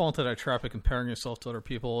don't want to fall into that trap of comparing yourself to other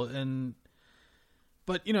people,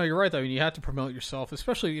 but you're right though. I mean, you have to promote yourself,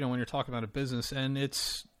 especially when you're talking about a business, and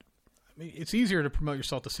it's easier to promote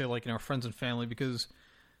yourself to say like friends and family because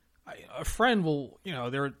a friend will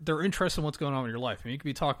they're interested in what's going on in your life. I mean, you could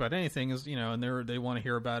be talking about anything and they want to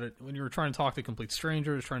hear about it. When you're trying to talk to complete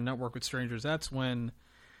strangers, trying to network with strangers, that's when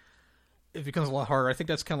it becomes a lot harder. I think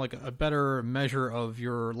that's kind of like a better measure of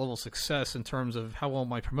your level of success in terms of how well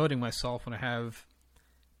am I promoting myself when I have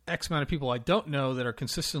X amount of people I don't know that are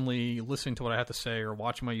consistently listening to what I have to say or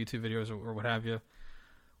watching my YouTube videos or what have you,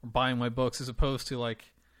 or buying my books, as opposed to like,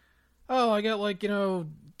 oh, I got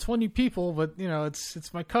 20 people, but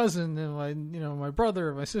it's my cousin and my brother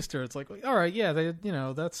and my sister. It's like, all right, yeah, they're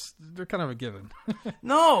kind of a given.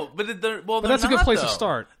 No, but that's a good place to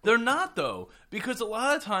start. They're not though, because a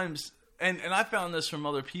lot of times, and I found this from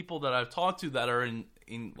other people that I've talked to that are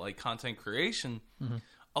in like content creation. Mm-hmm.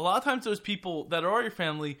 A lot of times, those people that are your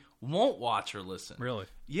family won't watch or listen. Really?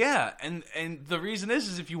 Yeah, and the reason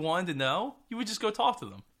is if you wanted to know, you would just go talk to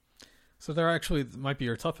them. So they're actually might be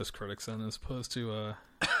your toughest critics then, as opposed to.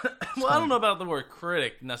 Well, I don't know about the word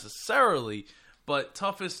critic necessarily, but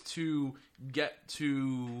toughest to get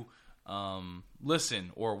to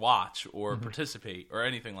listen or watch or participate or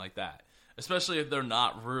anything like that. Especially if they're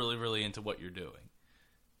not really, really into what you're doing.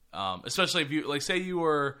 Especially if you, like, say you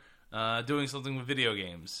were doing something with video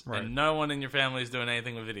games, right, and no one in your family is doing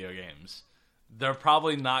anything with video games. They're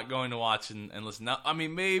probably not going to watch and listen. Now, I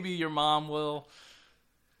mean, maybe your mom will.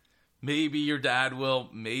 Maybe your dad will,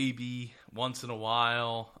 maybe once in a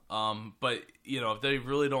while. But, if they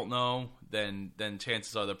really don't know, then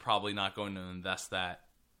chances are they're probably not going to invest that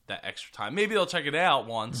extra time. Maybe they'll check it out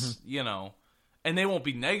once, and they won't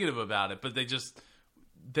be negative about it, but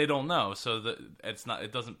they don't know. So that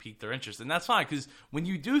it doesn't pique their interest. And that's fine, because when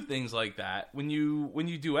you do things like that, when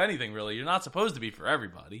you do anything really, you're not supposed to be for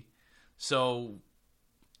everybody. So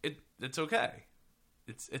it's okay.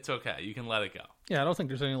 It's okay. You can let it go. Yeah, I don't think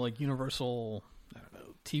there's any like universal,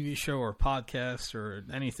 TV show or podcast or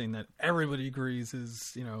anything that everybody agrees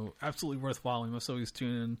is absolutely worthwhile. We must always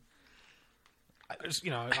tune in. I was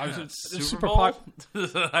Super Bowl.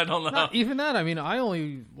 I don't know. Not even that. I mean, I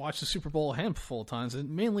only watched the Super Bowl a handful of times, and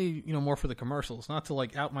mainly more for the commercials. Not to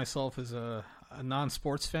like out myself as a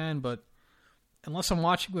non-sports fan, but unless I'm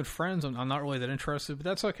watching with friends, I'm not really that interested. But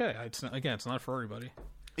that's okay. It's not for everybody.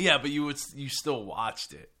 Yeah, but you still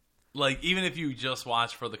watched it. Like, even if you just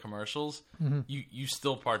watched for the commercials, you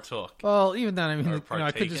still partook. Well, even then, I mean,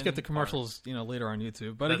 I could just get the commercials, later on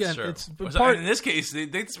YouTube. But that's again, true. it's in this case, they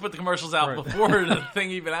just put the commercials out before the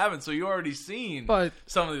thing even happened, so you already seen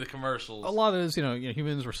some of the commercials. A lot of it is,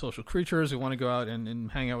 humans are social creatures. We want to go out and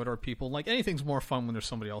hang out with our people. Like, anything's more fun when there's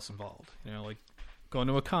somebody else involved. Like going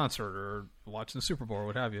to a concert or watching the Super Bowl or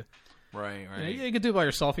what have you. Right. You can do it by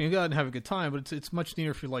yourself, and you go out and have a good time, but it's much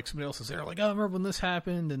neater if you're like somebody else is there, like, oh, I remember when this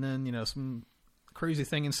happened, and then, some crazy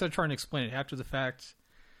thing. Instead of trying to explain it after the fact,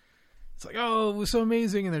 it's like, oh, it was so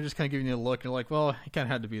amazing, and they're just kind of giving you a look, and you're like, well, you kind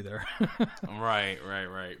of had to be there. Right.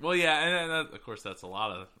 Well, yeah, and that, of course, that's a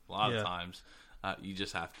lot of times. You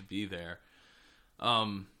just have to be there.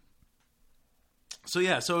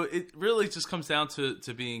 So it really just comes down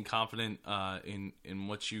to being confident in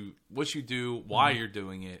what you do, why you're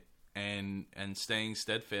doing it, and staying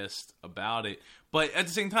steadfast about it. But at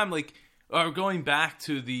the same time, like, going back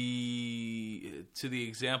to the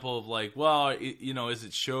example of like, well, is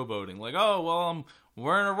it showboating? Like, oh, well, I'm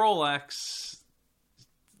wearing a Rolex,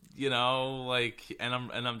 like, and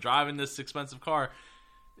I'm driving this expensive car.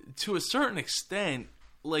 To a certain extent,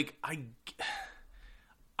 like, I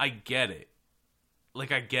get it.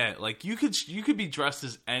 Like, I get it. Like, you could be dressed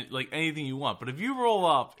as like anything you want, but if you roll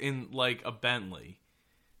up in like a Bentley,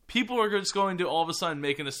 people are just going to all of a sudden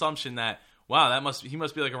make an assumption that, wow, he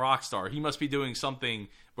must be like a rock star. He must be doing something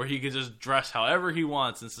where he could just dress however he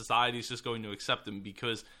wants, and society's just going to accept him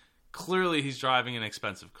because clearly he's driving an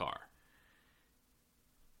expensive car.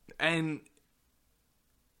 And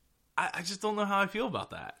I just don't know how I feel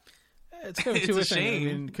about that. It's kind of It's a thing. shame. I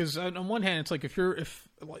mean, because on one hand, it's like if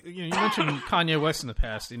like, you mentioned Kanye West in the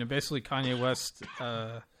past. Basically Kanye West,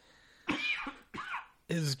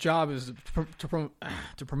 his job is to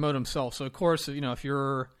promote himself. So of course, if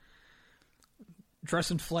you're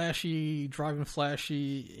dressing flashy, driving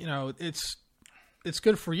flashy, it's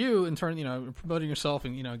good for you in turn, promoting yourself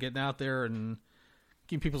and getting out there and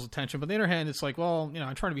getting people's attention. But on the other hand, it's like, well,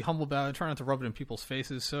 I'm trying to be humble about it, trying not to rub it in people's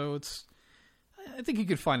faces. So I think you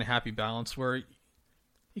could find a happy balance where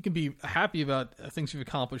you can be happy about things you've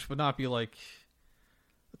accomplished, but not be like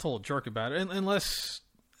a total jerk about it. Unless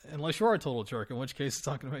you are a total jerk, in which case it's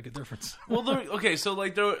not going to make a difference. Well, okay, so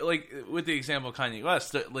like with the example of Kanye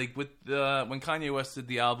West, like when Kanye West did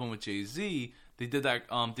the album with Jay-Z, they did that.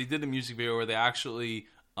 They did a music video where they actually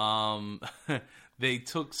they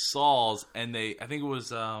took saws and I think it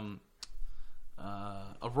was a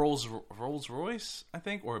Rolls Royce, I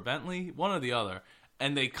think, or a Bentley, one or the other,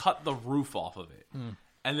 and they cut the roof off of it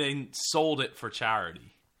and then sold it for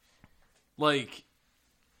charity. Like,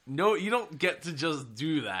 no, you don't get to just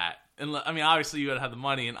do that. And I mean, obviously you got to have the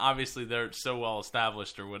money, and obviously they're so well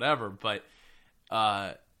established or whatever. But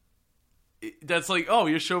that's like, oh,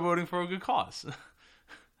 you're showboating for a good cause,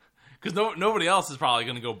 because nobody else is probably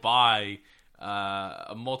going to go buy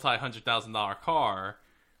a multi-$100,000 car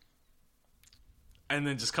and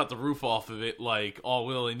then just cut the roof off of it like all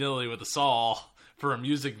willy-nilly with a saw for a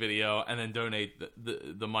music video, and then donate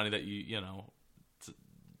the money that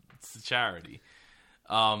to charity.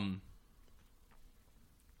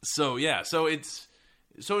 So it's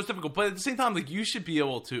difficult, but at the same time, like, you should be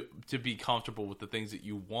able to be comfortable with the things that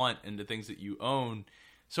you want and the things that you own.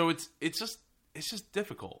 So it's just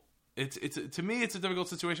difficult. To me, it's a difficult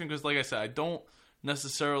situation because, like I said, I don't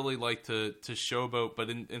necessarily like to showboat,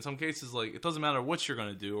 but in some cases, like, it doesn't matter what you're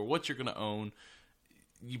going to do or what you're going to own.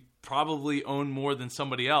 You probably own more than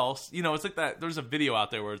somebody else. It's like that. There's a video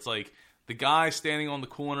out there where it's like the guy standing on the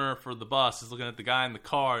corner for the bus is looking at the guy in the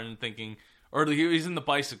car and thinking, or he's in the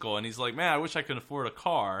bicycle and he's like, man, I wish I could afford a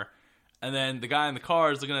car. And then the guy in the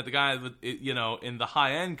car is looking at the guy with, in the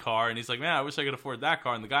high-end car, and he's like, man, I wish I could afford that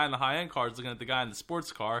car. And the guy in the high-end car is looking at the guy in the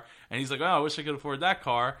sports car, and he's like, oh, I wish I could afford that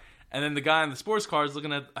car. And then the guy in the sports car is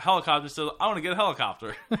looking at a helicopter and says, I want to get a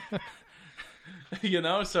helicopter.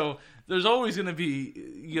 So there's always going to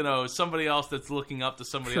be, somebody else that's looking up to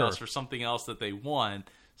somebody else for something else that they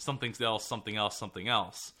want, something else.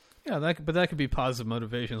 Yeah, but that could be positive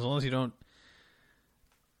motivation as long as you don't.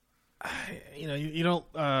 You don't.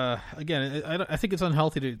 Again, I think it's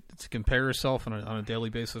unhealthy to compare yourself on a daily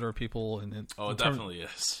basis with other people. It definitely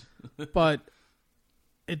is. But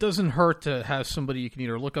it doesn't hurt to have somebody you can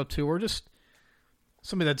either look up to or just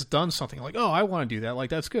somebody that's done something like, oh, I want to do that. Like,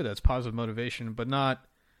 that's good. That's positive motivation, but not.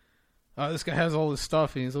 This guy has all this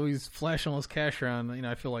stuff and he's always flashing all his cash around.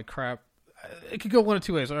 I feel like crap. It could go one of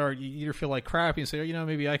two ways. Or you either feel like crap and say,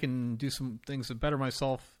 maybe I can do some things to better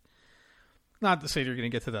myself. Not to say you're going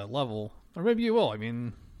to get to that level, or maybe you will. I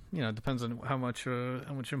mean, it depends on how much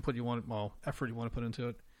input you want, effort you want to put into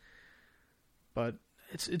it. But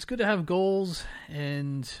it's good to have goals,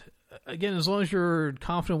 and again, as long as you're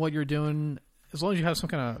confident in what you're doing, as long as you have some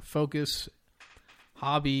kind of focus,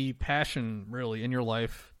 hobby, passion, really in your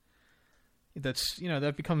life,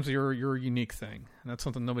 that becomes your unique thing, and that's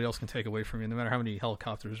something nobody else can take away from you, no matter how many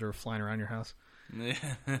helicopters are flying around your house.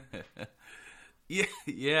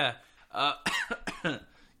 Yeah.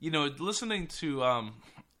 Listening to I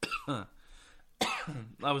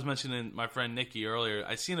was mentioning my friend Nikki earlier.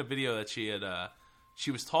 I seen a video that she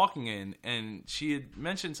was talking in, and she had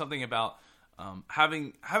mentioned something about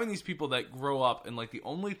having these people that grow up and like the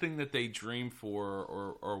only thing that they dream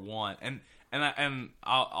for or want, and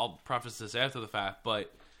I'll preface this after the fact,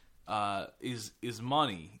 but is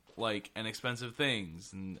money, like, and expensive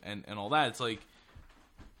things and all that. It's like,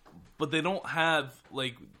 but they don't have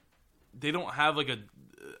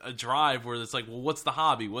a drive where it's like, well, what's the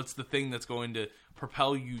hobby? What's the thing that's going to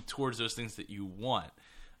propel you towards those things that you want?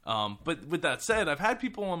 But with that said, I've had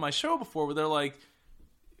people on my show before where they're like,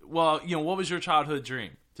 well, what was your childhood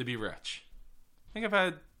dream? To be rich. I think I've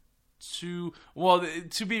had two. Well,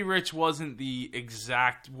 to be rich wasn't the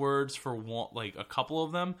exact words for one, like a couple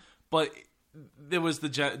of them, but there was the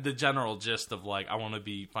general gist of like, I want to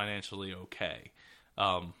be financially okay.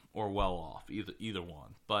 Or well off, either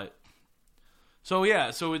one. But so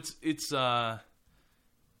it's I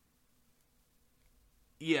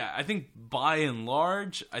think by and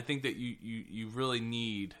large, I think that you really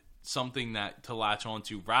need something that to latch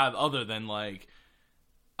onto rather other than like,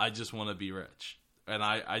 I just want to be rich and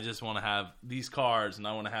I just want to have these cars and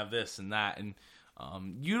I want to have this and that, and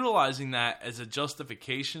utilizing that as a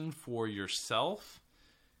justification for yourself,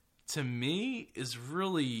 to me is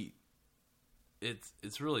really,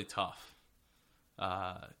 it's really tough.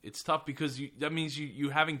 It's tough because that means you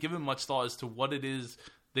haven't given much thought as to what it is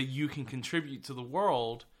that you can contribute to the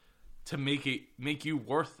world to make you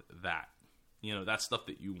worth that. That stuff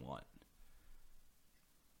that you want.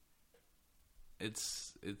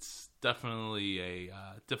 It's definitely a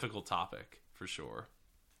difficult topic for sure.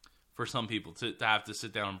 For some people to have to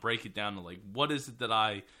sit down and break it down to like, what is it that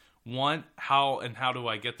I want? How do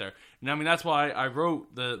I get there? And I mean, that's why I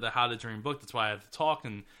wrote the How to Dream book. That's why I have the talk,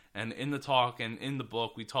 and in the talk and in the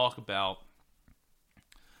book we talk about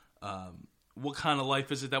what kind of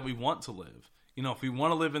life is it that we want to live. If we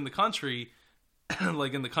want to live in the country,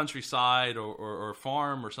 like in the countryside or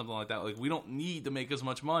farm or something like that, like we don't need to make as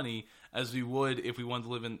much money as we would if we wanted to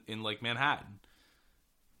live in like Manhattan.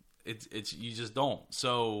 It's you just don't.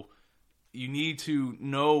 So you need to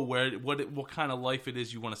know what kind of life it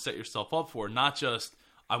is you want to set yourself up for, not just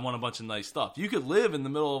I want a bunch of nice stuff. You could live in the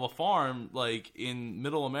middle of a farm, like in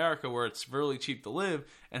middle America where it's really cheap to live,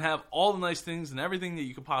 and have all the nice things and everything that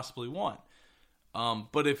you could possibly want.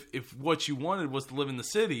 But if what you wanted was to live in the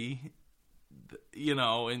city,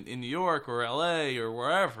 in New York or LA or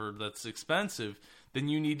wherever that's expensive, then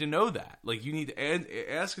you need to know that. Like you need to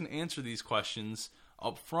ask and answer these questions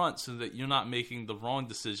up front so that you're not making the wrong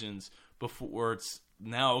decisions before it's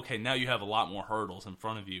now you have a lot more hurdles in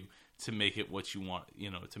front of you to make it what you want,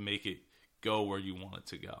 to make it go where you want it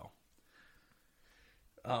to go.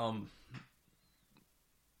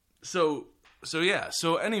 So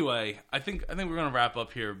anyway, I think we're going to wrap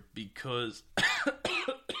up here because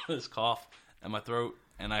this cough and my throat,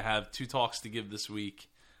 and I have 2 talks to give this week.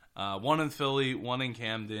 One in Philly, one in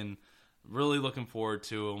Camden. Really looking forward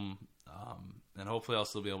to them. And hopefully I'll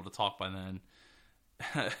still be able to talk by then.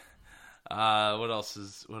 What else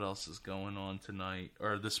is going on tonight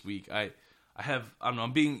or this week?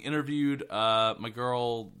 I'm being interviewed. My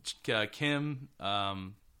girl Kim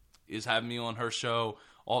is having me on her show,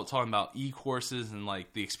 all talking about e-courses and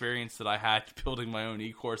like the experience that I had building my own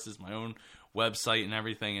e-courses, my own website and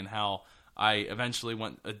everything, and how I eventually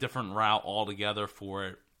went a different route altogether for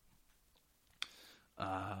it.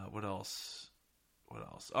 What else?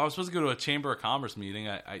 Oh, I was supposed to go to a Chamber of Commerce meeting.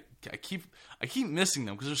 I keep missing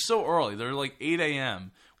them because they're so early. They're like 8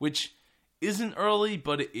 a.m., which isn't early,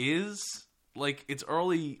 but it is. Like, it's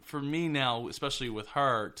early for me now, especially with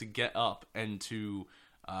her, to get up and to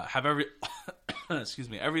have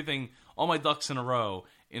everything, all my ducks in a row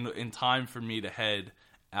in time for me to head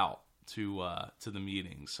out to the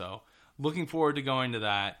meeting. So, looking forward to going to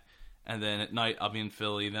that. And then at night, I'll be in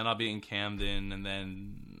Philly. Then I'll be in Camden. And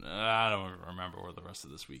then I don't remember where the rest of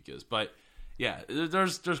this week is. But yeah,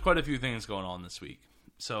 there's quite a few things going on this week.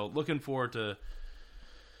 So looking forward to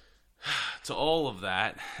all of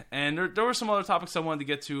that. And there were some other topics I wanted to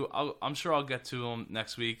get to. I'm sure I'll get to them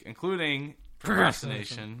next week, including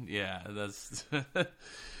procrastination. Yeah, that's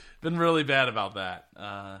been really bad about that.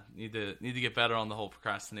 Need to get better on the whole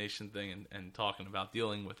procrastination thing and talking about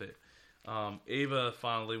dealing with it. Ava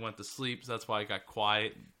finally went to sleep, so that's why I got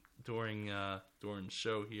quiet during the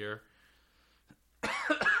show here.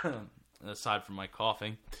 Aside from my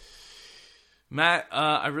coughing, Matt,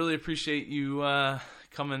 I really appreciate you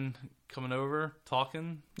coming over,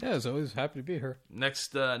 talking. Yeah, as always, happy to be here.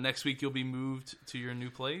 Next week you'll be moved to your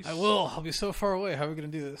new place. I will. I'll be so far away. How are we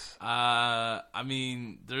going to do this? I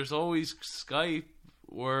mean, there's always Skype.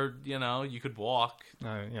 Or, you could walk.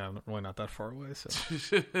 Yeah, I'm really not that far away. So.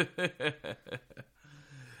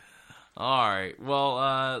 All right.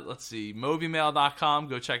 Well, let's see. Moviemail.com.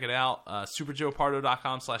 Go check it out.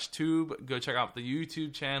 superjoepardo.com/tube. Go check out the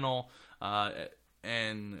YouTube channel.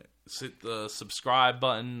 And hit the subscribe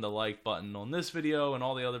button, the like button on this video and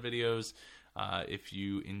all the other videos. If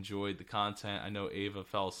you enjoyed the content. I know Ava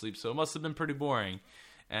fell asleep, so it must have been pretty boring.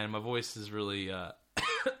 And my voice is really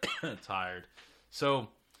tired. So,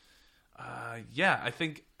 yeah, I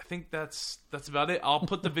think that's about it. I'll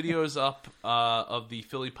put the videos up of the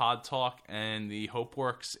Philly Pod Talk and the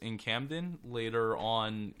Hopeworks in Camden later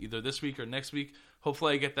on, either this week or next week.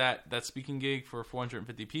 Hopefully, I get that speaking gig for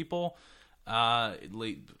 450 people. I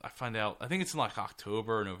find out. I think it's in like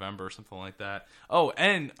October or November or something like that. Oh,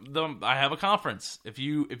 and I have a conference. If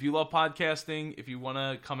you love podcasting, if you want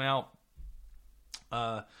to come out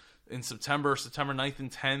in September 9th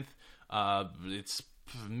and 10th. It's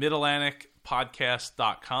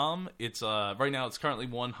midatlanticpodcast.com. It's right now it's currently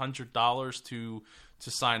 $100 to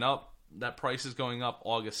sign up. That price is going up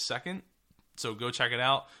August 2nd. So go check it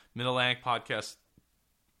out. Midatlanticpodcast.com.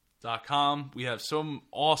 We have some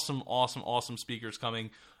awesome speakers coming.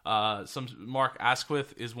 Mark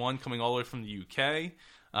Asquith is one coming all the way from the UK,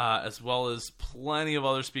 as well as plenty of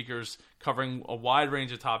other speakers covering a wide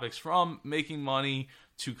range of topics from making money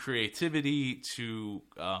to creativity to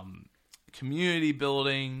community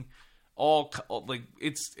building.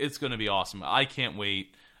 It's going to be awesome. I can't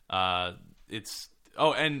wait.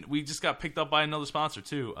 And we just got picked up by another sponsor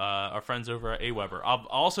too. Our friends over at AWeber. I'll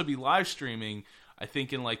also be live streaming. I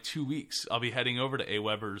think in like 2 weeks, I'll be heading over to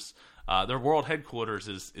AWeber's. Their world headquarters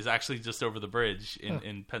is actually just over the bridge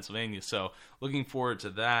in Pennsylvania. So looking forward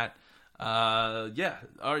to that. Yeah.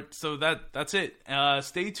 All right. So that's it.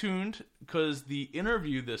 Stay tuned because the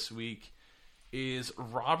interview this week is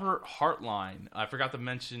Robert Hartline. I forgot to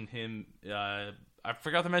mention him. I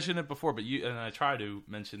forgot to mention it before, but I try to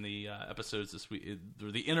mention the episodes this week,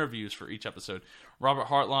 or the interviews for each episode. Robert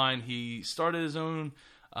Hartline, he started his own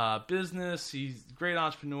business. He's a great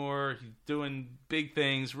entrepreneur. He's doing big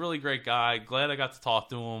things. Really great guy. Glad I got to talk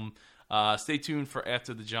to him. Stay tuned for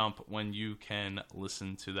After the Jump when you can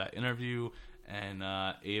listen to that interview. And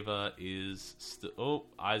Ava is still...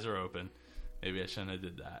 eyes are open. Maybe I shouldn't have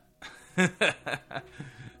did that.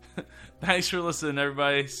 Thanks for listening,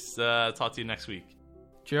 everybody. Talk to you next week.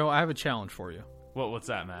 Joe, I have a challenge for you. What's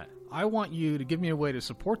that, Matt? I want you to give me a way to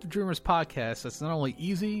support the Dreamers podcast that's not only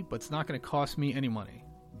easy, but it's not going to cost me any money.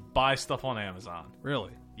 Buy stuff on Amazon.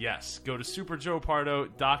 Really? Yes. Go to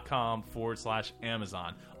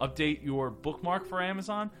superjoepardo.com/Amazon. Update your bookmark for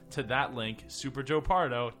Amazon to that link,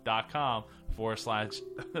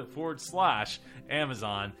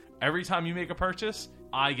 superjoepardo.com/Amazon. Every time you make a purchase,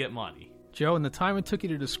 I get money. Joe, in the time it took you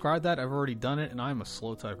to describe that, I've already done it, and I'm a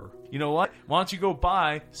slow typer. You know what? Why don't you go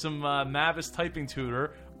buy some Mavis typing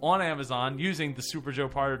tutor on Amazon using the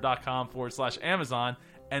superjoepardo.com/Amazon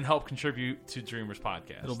and help contribute to Dreamers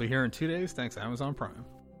Podcast. It'll be here in 2 days, thanks to Amazon Prime.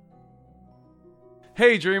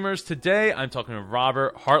 Hey Dreamers, today I'm talking to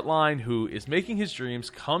Robert Hartline, who is making his dreams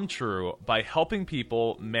come true by helping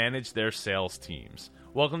people manage their sales teams.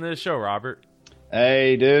 Welcome to the show, Robert.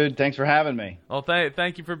 Hey, dude. Thanks for having me. Well,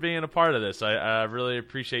 thank you for being a part of this. I really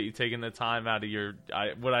appreciate you taking the time out of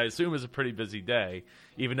what I assume is a pretty busy day,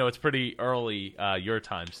 even though it's pretty early your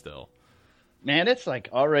time still. Man, it's like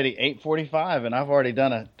already 8:45, and I've already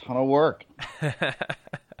done a ton of work.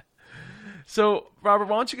 So, Robert,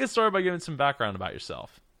 why don't you get started by giving some background about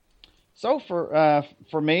yourself? So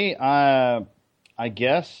for me, I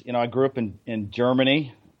guess, I grew up in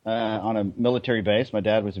Germany on a military base. My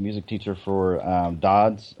dad was a music teacher for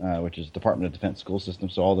DODS, which is Department of Defense School System,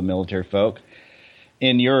 so all the military folk.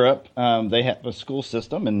 In Europe, they have a school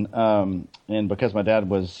system, and because my dad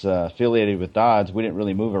was affiliated with DODS, we didn't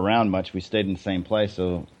really move around much. We stayed in the same place.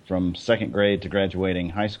 So from second grade to graduating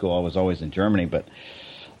high school, I was always in Germany. But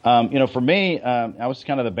for me, I was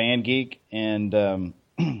kind of the band geek, and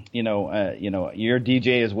you're a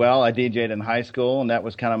DJ as well. I DJ'd in high school, and that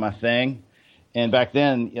was kind of my thing. And back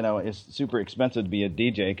then, it's super expensive to be a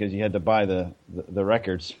DJ because you had to buy the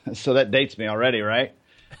records. So that dates me already, right?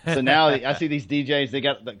 So now I see these DJs, they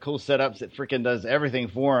got the cool setups that freaking does everything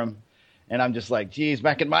for them. And I'm just like, geez,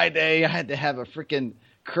 back in my day, I had to have a freaking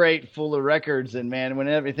crate full of records. And, man, when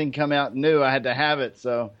everything come out new, I had to have it.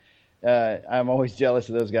 So I'm always jealous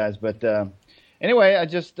of those guys. But anyway, I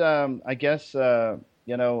just, decided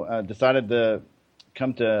to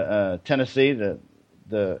come to Tennessee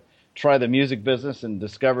to try the music business and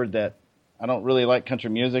discovered that I don't really like country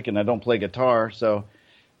music and I don't play guitar. So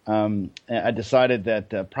I decided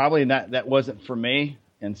that probably that wasn't for me,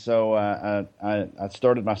 and so I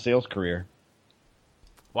started my sales career.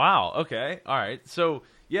 Wow. Okay. All right. So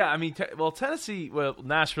yeah, I mean, Tennessee,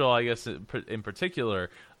 Nashville, I guess in particular.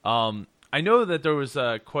 I know that there was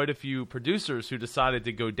quite a few producers who decided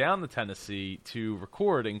to go down to Tennessee to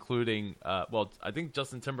record, including, I think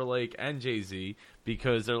Justin Timberlake and Jay-Z,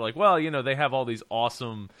 because they're like, they have all these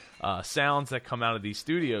awesome sounds that come out of these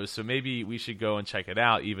studios, so maybe we should go and check it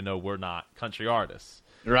out, even though we're not country artists.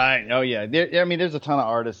 Right. Oh, yeah. There's a ton of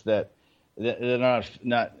artists that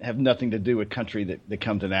not have nothing to do with country that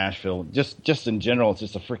come to Nashville. Just in general, it's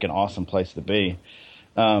just a freaking awesome place to be.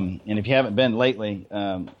 And if you haven't been lately,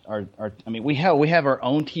 we have our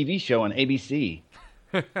own TV show on ABC.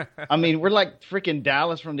 I mean, we're like freaking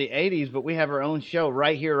Dallas from the 80s, but we have our own show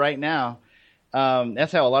right here, right now.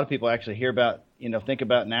 That's how a lot of people actually think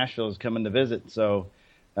about Nashville as coming to visit. So,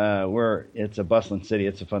 it's a bustling city.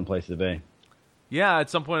 It's a fun place to be. Yeah. At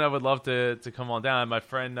some point I would love to come on down. My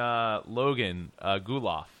friend, Logan,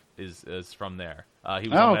 Guloff is from there. He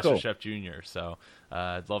was on Master Chef Junior. So,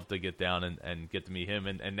 I'd love to get down and get to meet him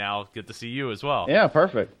and now get to see you as well. Yeah,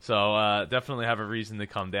 perfect. So definitely have a reason to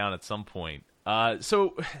come down at some point.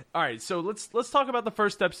 So, all right. So let's talk about the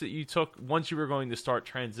first steps that you took once you were going to start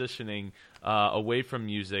transitioning away from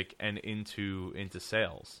music and into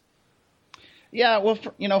sales. Yeah, well,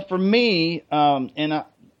 for me,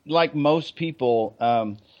 like most people,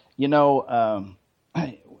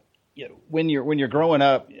 when you're growing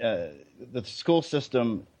up, the school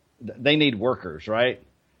system, they need workers, right?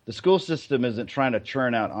 The school system isn't trying to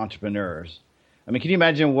churn out entrepreneurs. I mean, can you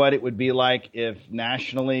imagine what it would be like if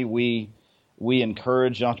nationally we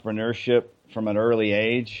encourage entrepreneurship from an early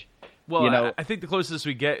age? Well, I think the closest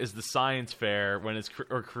we get is the science fair when it's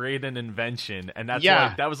or create an invention, and that's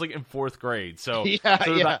that was like in fourth grade. So,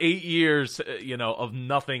 about 8 years, of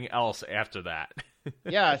nothing else after that.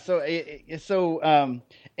 Yeah.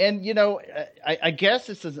 I guess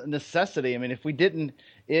it's a necessity. I mean,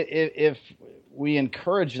 if we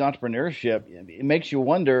encouraged entrepreneurship, it makes you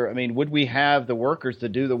wonder. I mean, would we have the workers to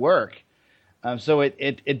do the work? So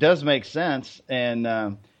it does make sense.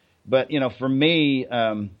 And but for me,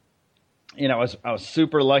 I was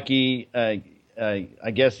super lucky.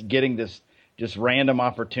 I guess getting this just random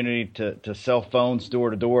opportunity to sell phones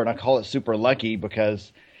door to door, and I call it super lucky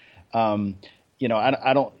because I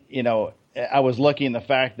don't, I was lucky in the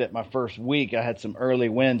fact that my first week I had some early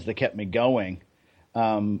wins that kept me going.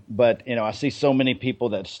 But I see so many people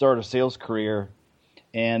that start a sales career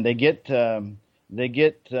and they get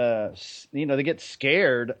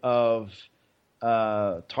scared of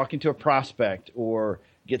talking to a prospect, or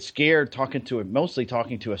get scared mostly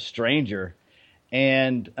talking to a stranger.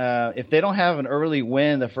 And if they don't have an early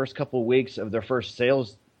win the first couple of weeks of their first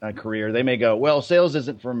sales career, they may go, well, sales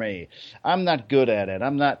isn't for me. I'm not good at it.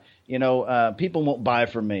 I'm not, people won't buy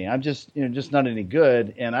from me. I'm just not any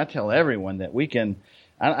good. And I tell everyone that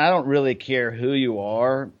I don't really care who you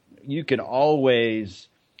are. You can always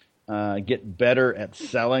get better at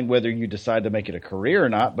selling, whether you decide to make it a career or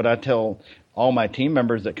not. But I tell all my team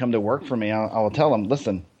members that come to work for me, I'll tell them,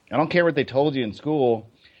 listen, I don't care what they told you in school.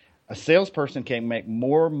 A salesperson can make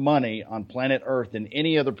more money on planet Earth than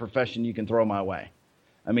any other profession you can throw my way.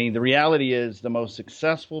 I mean, the reality is the most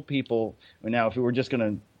successful people, now if we were just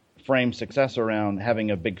going to frame success around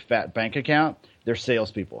having a big fat bank account, they're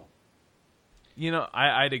salespeople.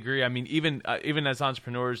 I'd agree. I mean, even as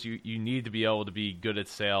entrepreneurs, you need to be able to be good at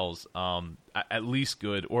sales, at least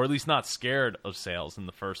good, or at least not scared of sales in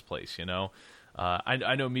the first place,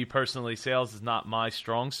 I know me personally, sales is not my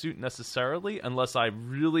strong suit necessarily, unless I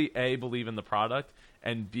really, A, believe in the product,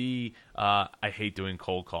 and B, I hate doing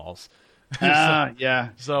cold calls. Yeah.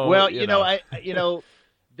 So,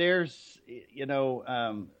 there's,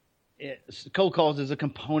 cold calls is a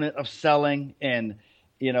component of selling, and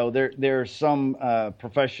there are some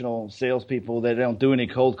professional salespeople that don't do any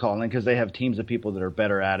cold calling because they have teams of people that are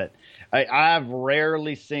better at it. I've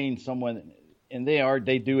rarely seen someone, and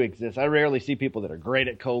they do exist. I rarely see people that are great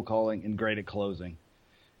at cold calling and great at closing.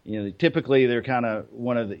 Typically they're kind of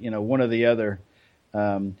one of the other.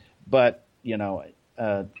 But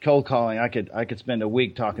cold calling, I could spend a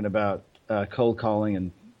week talking about cold calling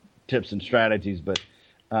and tips and strategies, but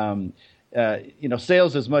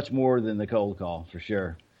sales is much more than the cold call, for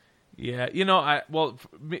sure. Yeah, for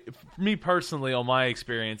me personally, on my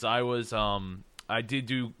experience, I did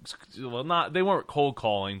do, they weren't cold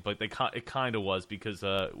calling, but it kind of was, because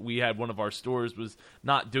we had one of our stores was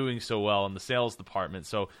not doing so well in the sales department,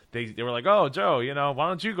 so they were like, oh, Joe, why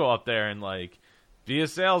don't you go up there and like be a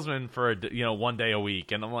salesman for one day a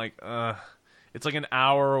week? And I'm like, it's like an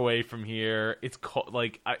hour away from here. It's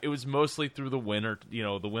it was mostly through the winter,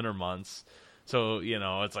 the winter months. So,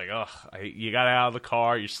 it's like, you got out of the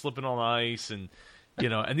car, you're slipping on ice, and,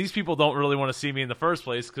 and these people don't really want to see me in the first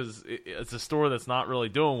place because it's a store that's not really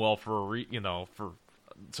doing well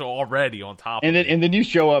so already on top and of then, and then you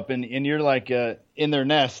show up and you're like in their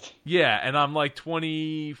nest. Yeah, and I'm like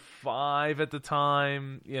 25 at the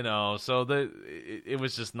time, so it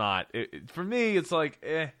was just not, for me, it's like,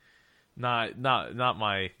 not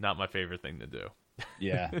my favorite thing to do.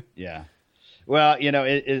 Yeah. Well,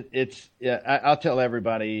 I'll tell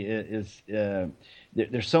everybody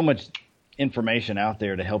there's so much information out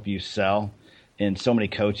there to help you sell, and so many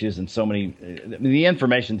coaches and so many. The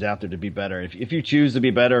information's out there to be better. If you choose to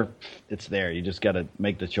be better, it's there. You just got to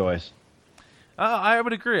make the choice. I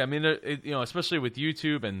would agree. I mean, especially with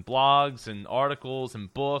YouTube and blogs and articles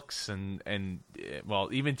and books and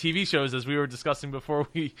even TV shows, as we were discussing before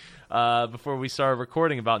we started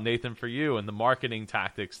recording about Nathan For You and the marketing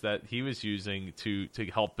tactics that he was using to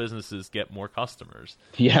help businesses get more customers.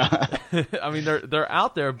 Yeah, I mean they're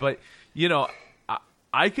out there, but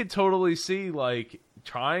I could totally see like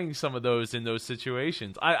trying some of those in those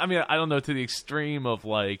situations. I mean, I don't know to the extreme of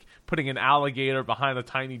like putting an alligator behind a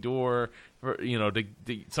tiny door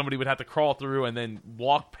somebody would have to crawl through and then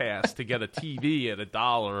walk past to get a TV at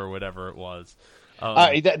 $1 or whatever it was.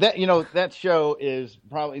 That show is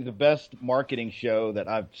probably the best marketing show that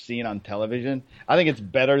I've seen on television. I think it's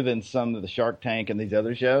better than some of the Shark Tank and these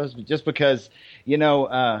other shows, just because,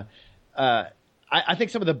 I think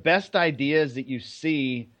some of the best ideas that you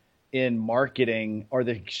see in marketing are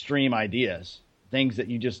the extreme ideas, things that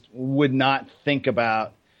you just would not think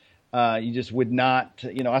about. You just would not,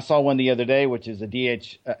 I saw one the other day, which is a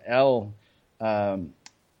DHL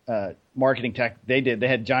marketing tech. They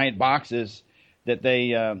had giant boxes that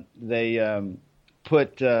they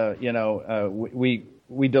put,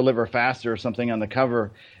 we deliver faster or something on the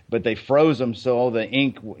cover, but they froze them so all the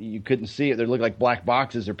ink, you couldn't see it. They look like black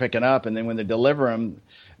boxes they're picking up, and then when they deliver them,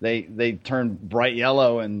 they turn bright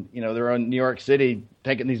yellow, and they're in New York City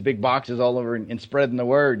taking these big boxes all over and spreading the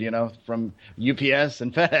word, from UPS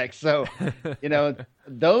and FedEx. So,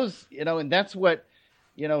 those, and that's what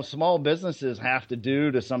small businesses have to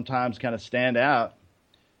do to sometimes kind of stand out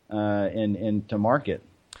and to market.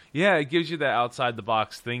 Yeah, it gives you that outside the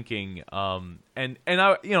box thinking, and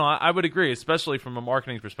I would agree, especially from a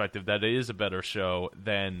marketing perspective, that it is a better show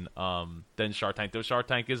than Shark Tank. Though Shark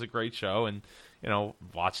Tank is a great show, and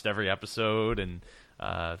watched every episode and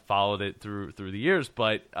followed it through the years.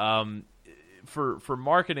 But for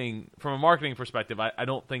marketing, from a marketing perspective, I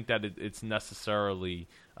don't think that it's necessarily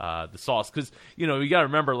the sauce, because you got to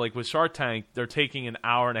remember, like with Shark Tank, they're taking an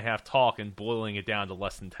hour and a half talk and boiling it down to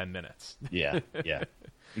less than 10 minutes. Yeah,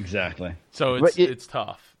 exactly. So it's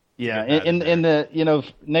tough. Yeah, and the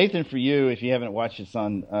Nathan, for you, if you haven't watched this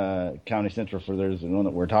on Comedy Central, for those the one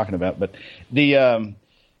that we're talking about, but the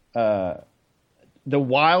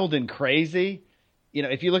wild and crazy.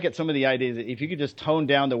 If you look at some of the ideas, if you could just tone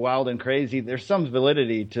down the wild and crazy, there's some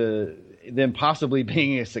validity to them possibly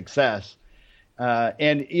being a success.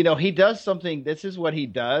 And he does something. This is what he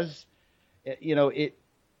does.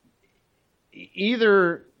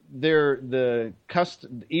 Either the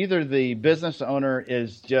business owner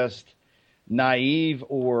is just naive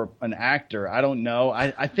or an actor. I don't know.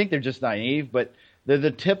 I think they're just naive, but they're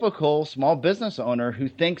the typical small business owner who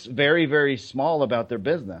thinks very, very small about their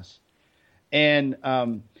business. And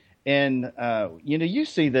you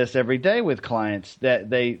see this every day with clients, that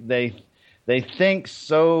they think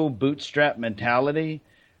so bootstrap mentality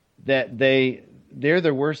that they're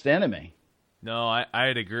their worst enemy. No,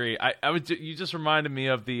 I'd agree. You just reminded me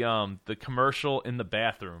of the commercial in the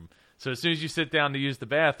bathroom. So as soon as you sit down to use the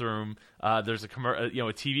bathroom, there's a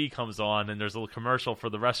TV comes on, and there's a little commercial for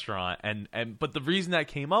the restaurant. But the reason that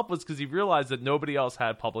came up was because he realized that nobody else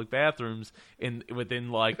had public bathrooms within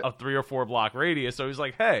like a 3 or 4 block radius. So he's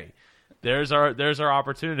like, "Hey, there's our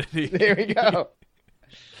opportunity." There we go.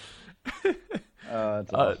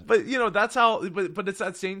 That's awesome. But that's how. But it's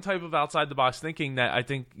that same type of outside the box thinking that I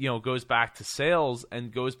think goes back to sales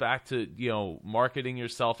and goes back to marketing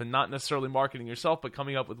yourself, and not necessarily marketing yourself, but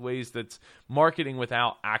coming up with ways that's marketing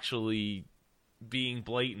without actually being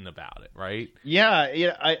blatant about it, right? Yeah.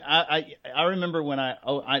 I remember when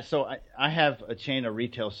I have a chain of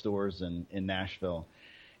retail stores in Nashville,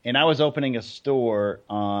 and I was opening a store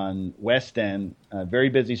on West End, very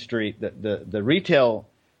busy street.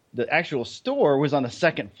 The actual store was on the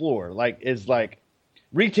second floor, like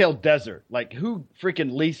retail desert. Like, who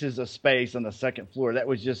freaking leases a space on the second floor? That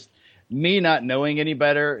was just me not knowing any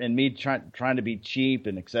better and me trying to be cheap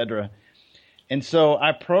and et cetera. And so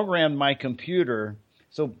I programmed my computer.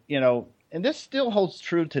 So, and this still holds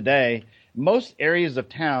true today. Most areas of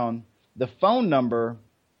town, the phone number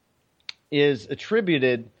is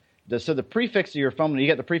attributed. So the prefix of your phone, you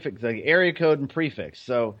get the prefix, the area code and prefix.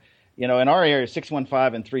 So, in our area,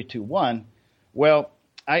 615 and 321. Well,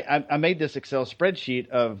 I made this Excel spreadsheet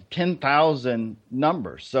of 10,000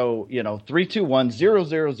 numbers. So, 321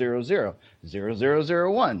 0000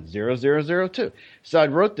 0001 0002. So I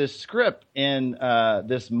wrote this script in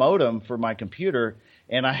this modem for my computer,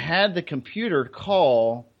 and I had the computer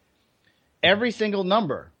call every single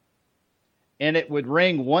number, and it would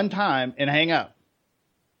ring one time and hang up.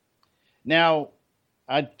 Now,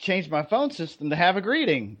 I changed my phone system to have a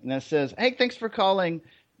greeting, and that says, "Hey, thanks for calling,"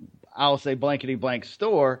 I'll say blankety blank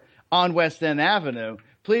store on West End Avenue.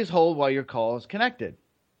 Please hold while your call is connected.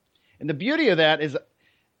 And the beauty of that is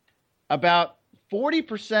about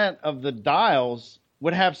 40% of the dials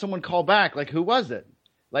would have someone call back, like, who was it?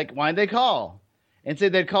 Like, why'd they call? And say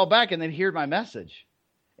they'd call back and they'd hear my message.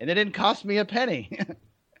 And it didn't cost me a penny.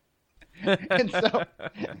 And so,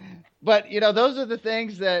 but, those are the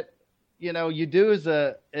things that, you do as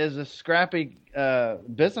a scrappy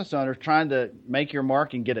business owner trying to make your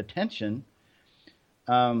mark and get attention.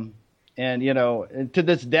 And, and to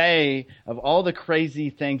this day, of all the crazy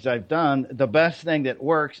things I've done, the best thing that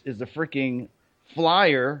works is the freaking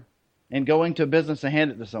flyer and going to a business and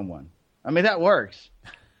hand it to someone. I mean, that works.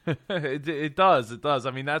 It does.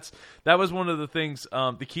 I mean, that was one of the things,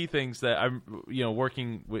 the key things that I'm,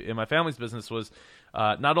 working in my family's business was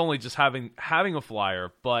not only just having a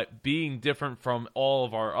flyer, but being different from all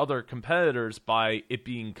of our other competitors by it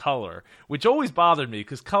being color, which always bothered me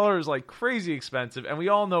because color is like crazy expensive, and we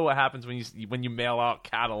all know what happens when you mail out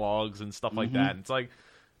catalogs and stuff like that. And it's like,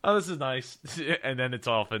 oh, this is nice, and then it's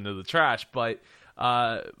off into the trash, but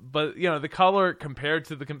the color compared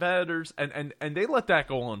to the competitors, and they let that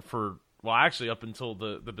go on for, well, actually up until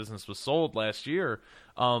the business was sold last year.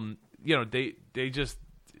 They just,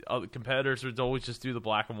 other competitors would always just do the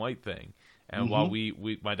black and white thing. And while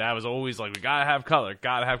my dad was always like, we gotta have color,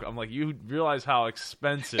 I'm like, you realize how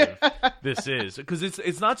expensive this is, because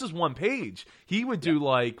it's not just one page. He would do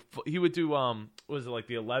was it like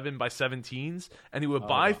the 11 by 17s, and he would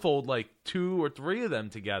bifold like 2 or 3 of them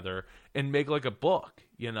together and make like a book,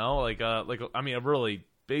 I mean, a really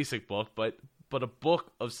basic book, but a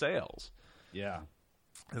book of sales. Yeah.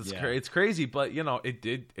 It's crazy, but it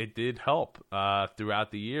did help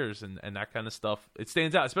throughout the years, and that kind of stuff. It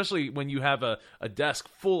stands out, especially when you have a desk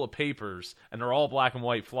full of papers and they're all black and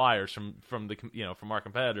white flyers from our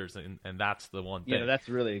competitors, and that's the one thing. Yeah, that's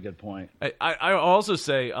really a good point. I also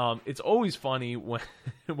say it's always funny when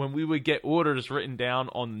when we would get orders written down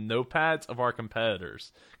on the notepads of our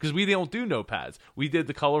competitors, because we don't do notepads. We did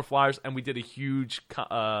the color flyers, and we did a huge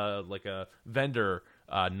like a vendor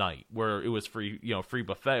night where it was free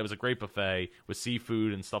buffet. It was a great buffet with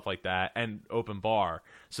seafood and stuff like that, and open bar.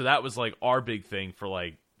 So that was like our big thing for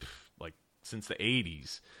like since the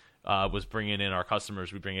 80s, was bringing in our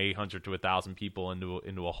customers. We bring 800 to 1,000 people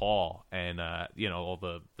into a hall, and all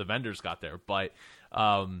the vendors got there. But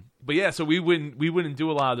yeah, so we wouldn't do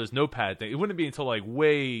a lot of those notepad things. It wouldn't be until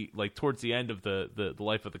way towards the end of the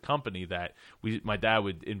life of the company that my dad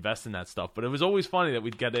would invest in that stuff. But it was always funny that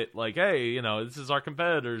we'd get it like, hey, this is our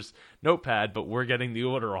competitor's notepad, but we're getting the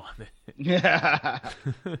order on it. Yeah.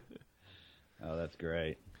 Oh, that's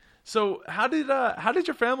great. So how did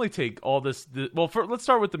your family take all this? Let's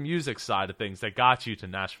start with the music side of things that got you to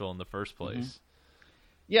Nashville in the first place.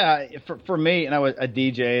 Yeah, for me, and I was a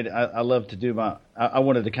DJ. I love to do I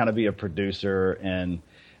wanted to kind of be a producer, and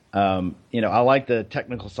I like the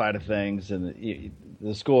technical side of things. And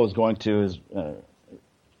the school I was going to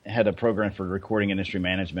had a program for recording industry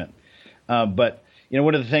management. But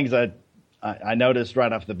one of the things I noticed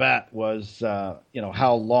right off the bat was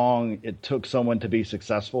how long it took someone to be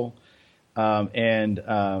successful, and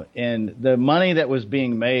the money that was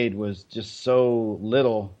being made was just so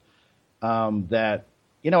little that.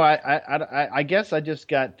 I guess I just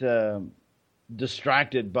got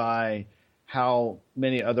distracted by how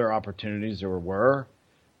many other opportunities there were,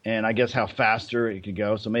 and I guess how faster it could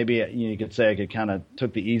go. So maybe you could say I could kind of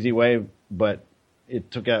took the easy way, but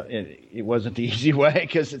it wasn't the easy way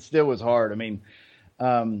because it still was hard. I mean,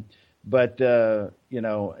 for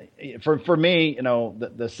me,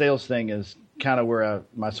 the sales thing is kind of where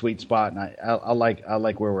my sweet spot, and I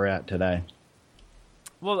like where we're at today.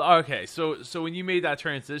 Well, okay, so when you made that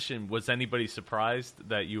transition, was anybody surprised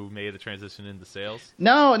that you made a transition into sales?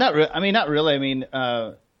 No, not really. I mean, not really. I mean,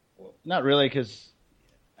 not really, because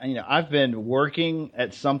I've been working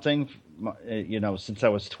at something, since I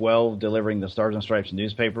was 12, delivering the Stars and Stripes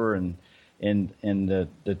newspaper and in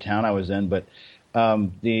the town I was in. But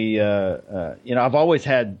I've always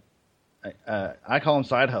had, I call them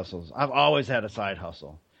side hustles. I've always had a side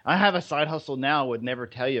hustle. I have a side hustle now. Would never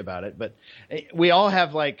tell you about it, but we all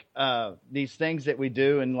have these things that we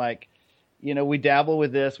do, and we dabble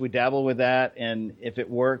with this, we dabble with that, and if it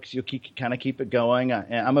works, you kind of keep it going.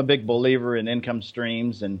 I'm a big believer in income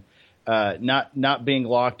streams and not being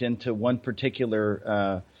locked into one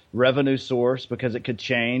particular revenue source, because it could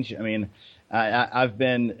change. I mean, I've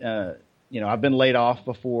been I've been laid off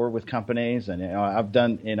before with companies, and I've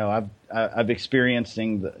done I've experienced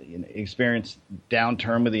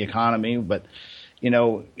downturn with the economy. But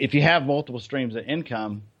if you have multiple streams of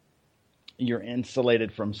income, you're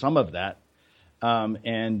insulated from some of that.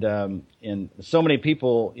 And so many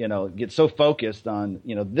people get so focused on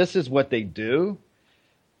this is what they do,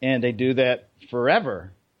 and they do that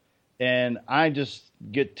forever. And I just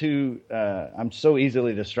get too I'm so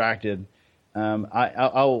easily distracted.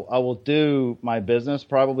 I will do my business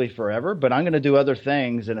probably forever, but I'm going to do other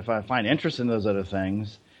things, and if I find interest in those other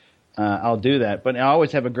things, I'll do that. But I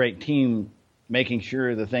always have a great team making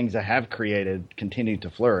sure the things I have created continue to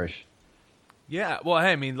flourish. Yeah, well,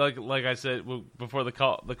 hey, I mean, like I said before the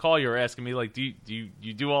call, you were asking me like, do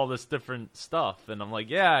you do all this different stuff? And I'm like,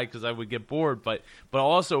 yeah, because I would get bored, but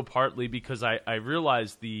also partly because I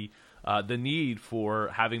realized the need for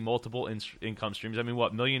having multiple income streams. I mean,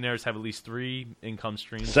 what, millionaires have at least 3 income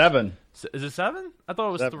streams? 7. Is it 7? I thought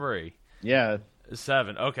it was 7. 3. Yeah.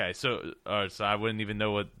 7. Okay, so I wouldn't even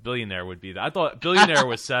know what billionaire would be. I thought billionaire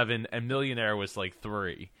was 7 and millionaire was like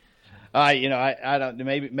 3. I don't.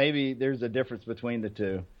 Maybe there's a difference between the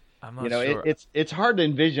two. I'm not sure. It's hard to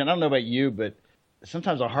envision. I don't know about you, but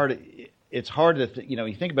sometimes it's hard to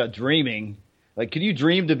you think about dreaming. Like, could you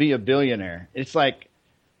dream to be a billionaire? It's like,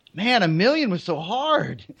 man, 1 million was so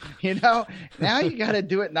hard. Now you got to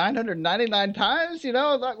do it 999 times.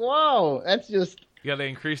 Like, whoa, that's just. You got to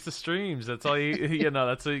increase the streams. That's all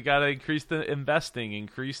that's what you got to increase the investing,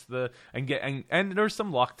 and there's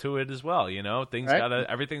some luck to it as well. Everything's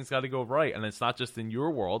got to go right, and it's not just in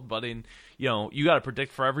your world, but in you got to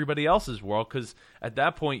predict for everybody else's world, because at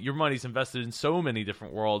that point your money's invested in so many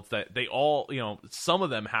different worlds that they all some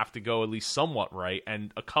of them have to go at least somewhat right,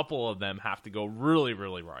 and a couple of them have to go really,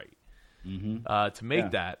 really right. To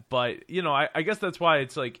make that. But I guess that's why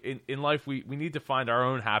it's like in life we need to find our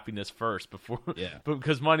own happiness first before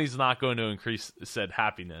because money's not going to increase said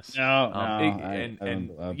happiness. I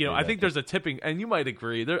think there's a tipping, and you might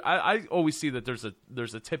agree there. I always see that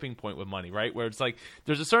there's a tipping point with money, right, where it's like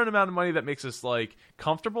there's a certain amount of money that makes us like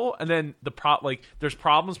comfortable, and then there's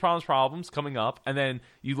problems coming up, and then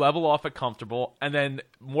you level off at comfortable, and then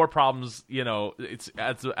more problems. It's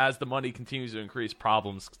as the money continues to increase,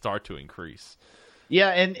 problems start to increase. Yeah,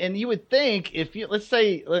 and you would think if you let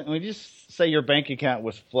me just say your bank account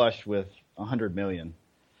was flush with $100 million,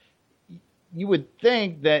 you would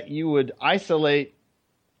think that you would isolate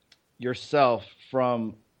yourself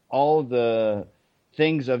from all the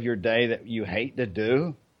things of your day that you hate to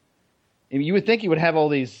do. And you would think you would have all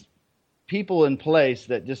these people in place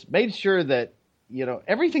that just made sure that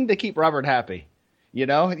everything to keep Robert happy.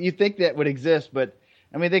 You think that would exist, but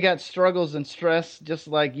I mean, they got struggles and stress just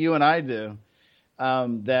like you and I do,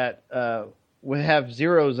 that would have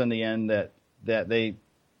zeros in the end that that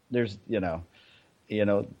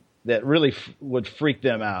really would freak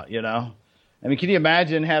them out. I mean, can you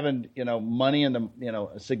imagine having money in the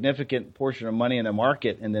a significant portion of money in the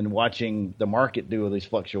market, and then watching the market do all these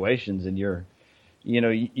fluctuations, and your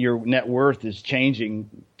net worth is changing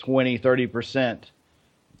 20-30%,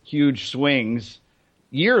 huge swings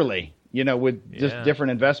yearly. With just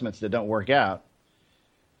different investments that don't work out.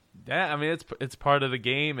 Yeah, I mean it's part of the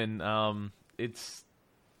game, and it's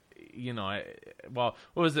what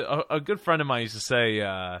was it? A good friend of mine used to say,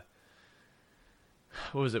 what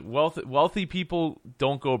was it? Wealthy people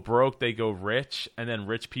don't go broke; they go rich, and then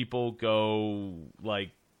rich people go like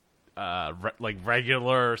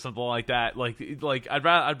regular or something like that. Like I'd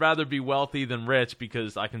rather be wealthy than rich,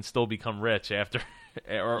 because I can still become rich after,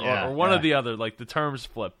 or one or the other. Like the terms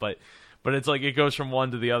flip, but it's like it goes from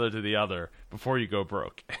one to the other before you go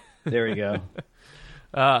broke. There you go.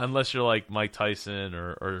 Unless you're like Mike Tyson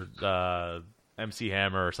or MC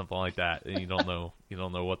Hammer or something like that, and you don't know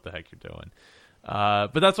what the heck you're doing.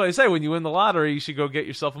 But that's why I say when you win the lottery, you should go get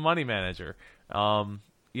yourself a money manager, or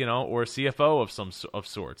a CFO of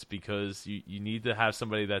sorts, because you need to have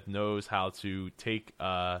somebody that knows how to take.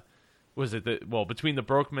 Between the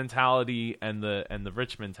broke mentality and the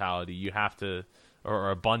rich mentality, you have to.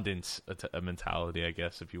 Or abundance mentality, I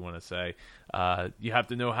guess, if you want to say, you have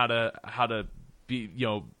to know how to be,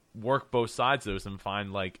 work both sides of those and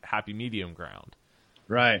find like happy medium ground.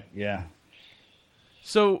 Right. Yeah.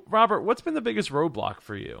 So, Robert, what's been the biggest roadblock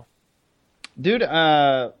for you, dude?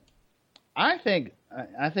 I think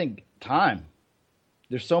time.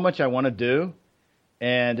 There's so much I want to do,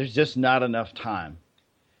 and there's just not enough time.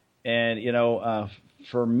 And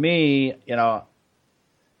for me,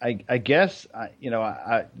 I guess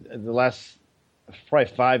the last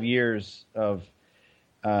probably 5 years of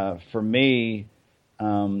for me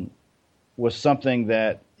was something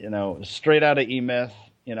that straight out of E-Myth.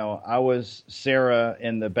 I was Sarah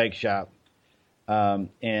in the bake shop,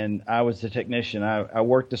 and I was the technician. I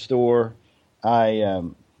worked the store. I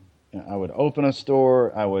would open a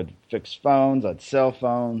store. I would fix phones. I'd sell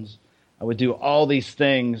phones. I would do all these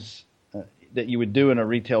things that you would do in a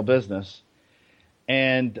retail business.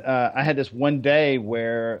 And I had this one day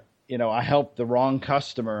where, I helped the wrong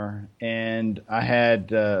customer, and I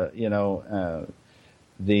had,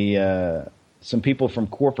 some people from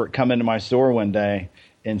corporate come into my store one day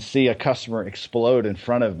and see a customer explode in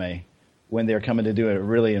front of me when they were coming to do a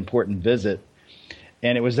really important visit.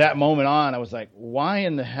 And it was that moment on, I was like, why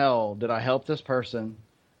in the hell did I help this person?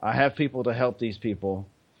 I have people to help these people.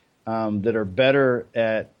 that are better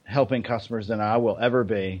at helping customers than I will ever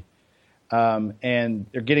be. And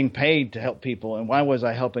they're getting paid to help people. And why was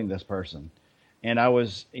I helping this person? And I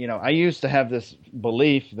was, I used to have this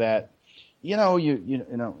belief that, you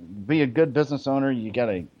be a good business owner. You got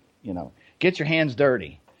to, get your hands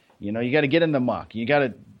dirty. You got to get in the muck. You got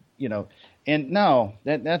to, and no,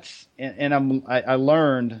 I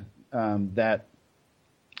learned that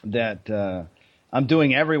I'm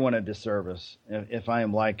doing everyone a disservice if I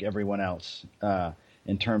am like everyone else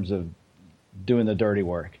in terms of doing the dirty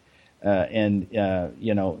work.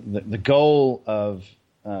 The goal of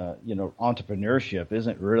entrepreneurship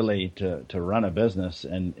isn't really to run a business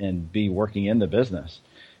and be working in the business.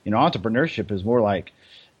 Entrepreneurship is more like,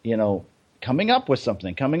 coming up with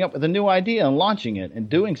a new idea and launching it and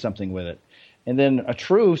doing something with it. And then a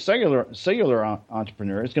true cellular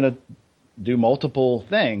entrepreneur is going to do multiple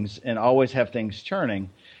things and always have things churning.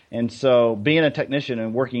 And so being a technician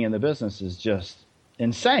and working in the business is just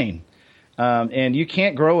insane. And you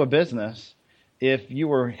can't grow a business if you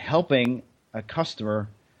were helping a customer.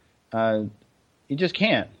 You just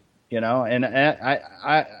can't, And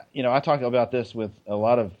I talk about this with a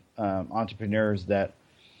lot of entrepreneurs that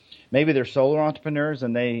maybe they're solo entrepreneurs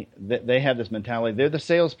and they have this mentality. They're the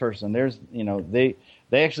salesperson. They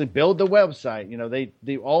actually build the website. They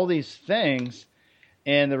do all these things,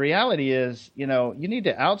 and the reality is, you need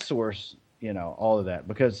to outsource, all of that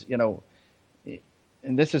because,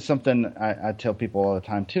 and this is something I tell people all the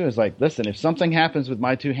time too, is like, listen, if something happens with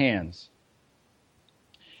my two hands,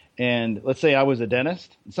 and let's say I was a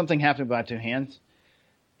dentist, and something happened with my two hands,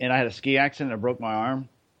 and I had a ski accident and I broke my arm,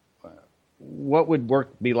 what would work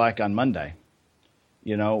be like on Monday?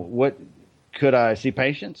 What could I see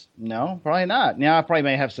patients? No, probably not. Now I probably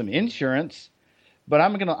may have some insurance, but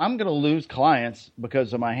I'm gonna lose clients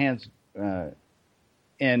because of my hands,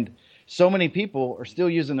 and so many people are still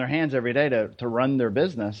using their hands every day to run their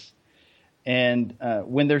business. And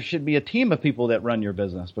when there should be a team of people that run your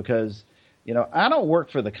business, because, I don't work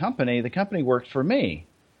for the company works for me,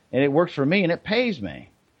 and it works for me and it pays me.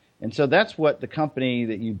 And so that's what the company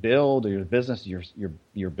that you build or your business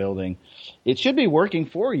you're building, it should be working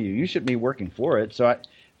for you. You should be working for it. So I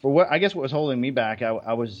guess what was holding me back,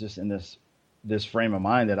 I was just in this frame of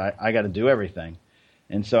mind that I got to do everything.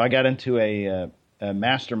 And so I got into a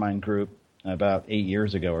mastermind group about 8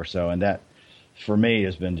 years ago or so, and that for me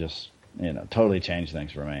has been just totally changed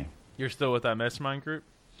things for me. You're still with that mastermind group?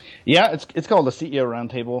 Yeah, it's called the CEO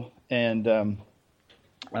Roundtable, and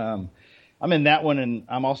I'm in that one, and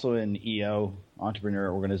I'm also in EO,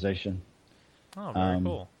 Entrepreneur Organization. Oh, very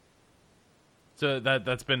cool. So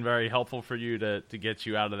that's been very helpful for you to get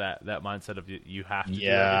you out of that mindset of you have to do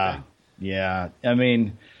everything. Yeah. I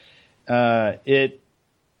mean,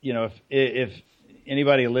 if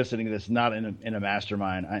anybody listening to this not in a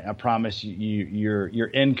mastermind, I promise you, your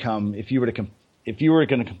income, if you were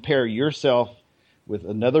going to compare yourself with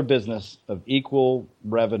another business of equal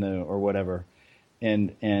revenue or whatever,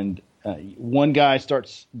 and one guy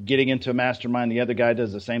starts getting into a mastermind, the other guy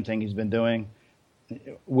does the same thing he's been doing,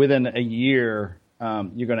 within a year,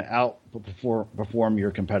 you're going to outperform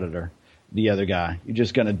your competitor, the other guy. You're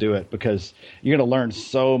just going to do it because you're going to learn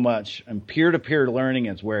so much, and peer-to-peer learning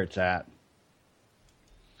is where it's at.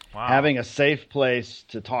 Wow. Having a safe place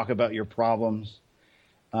to talk about your problems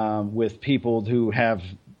with people who have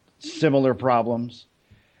similar problems.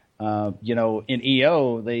 In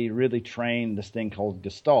EO, they really train this thing called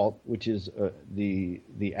Gestalt, which is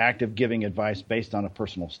the act of giving advice based on a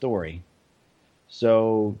personal story.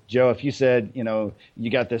 So, Joe, if you said,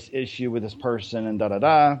 you got this issue with this person and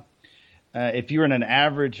da-da-da, if you're in an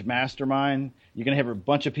average mastermind, you're going to have a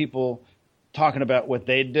bunch of people talking about what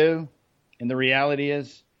they do. And the reality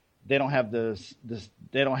is they don't have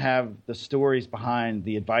they don't have the stories behind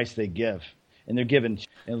the advice they give. And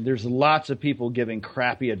there's lots of people giving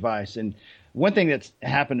crappy advice. And one thing that's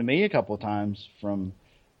happened to me a couple of times from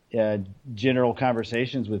general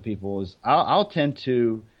conversations with people is I'll tend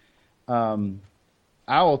to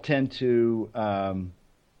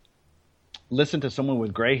listen to someone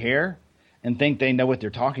with gray hair and think they know what they're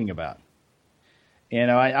talking about.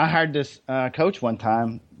 I hired this coach one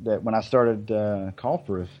time that when I started Call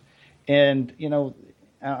Proof, and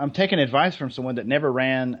I'm taking advice from someone that never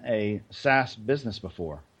ran a SaaS business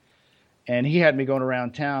before. And he had me going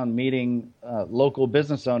around town meeting local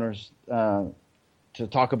business owners to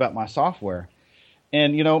talk about my software.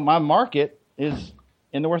 And, my market is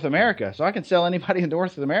in North America, so I can sell anybody in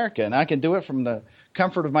North America. And I can do it from the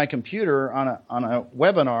comfort of my computer on a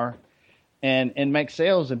webinar and make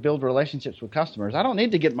sales and build relationships with customers. I don't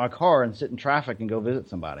need to get in my car and sit in traffic and go visit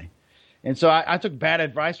somebody. And so I took bad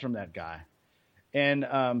advice from that guy.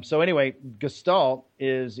 And so anyway, Gestalt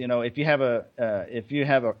is, if you have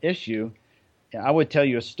a issue, I would tell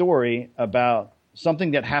you a story about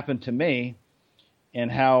something that happened to me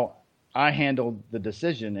and how I handled the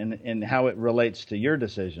decision and how it relates to your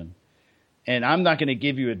decision. And I'm not going to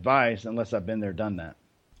give you advice unless I've been there, done that.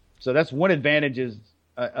 So that's one advantage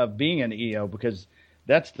of being an EO, because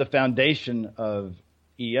that's the foundation of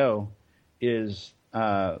EO is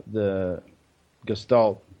the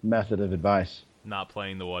Gestalt method of advice. Not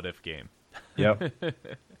playing the what if game. Yep.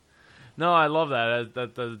 No, I love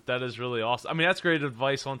that. That is really awesome. I mean, that's great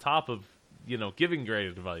advice on top of, giving great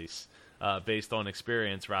advice based on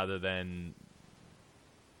experience rather than,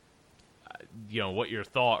 what your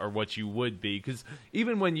thought or what you would be. Because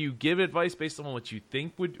even when you give advice based on what you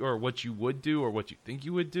think or what you would do or what you think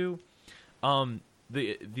you would do, remember,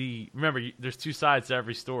 there's two sides to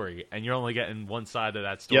every story, and you're only getting one side of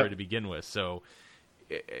that story to begin with. So,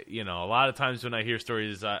 a lot of times when I hear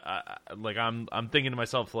stories, I'm thinking to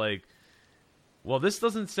myself, like, well, this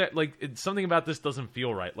doesn't something about this doesn't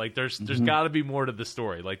feel right. Like there's got to be more to the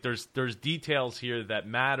story. Like there's details here that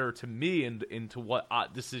matter to me and into what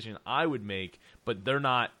decision I would make, but they're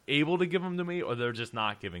not able to give them to me, or they're just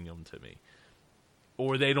not giving them to me,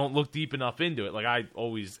 or they don't look deep enough into it. Like I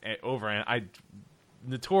always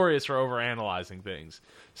notorious for overanalyzing things.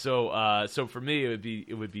 So for me,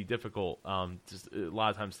 it would be difficult just a lot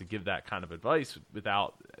of times to give that kind of advice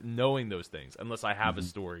without knowing those things, unless I have a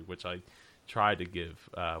story, which I try to give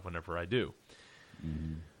whenever I do.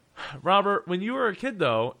 Robert, when you were a kid,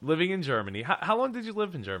 though, living in Germany, how long did you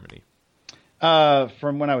live in Germany?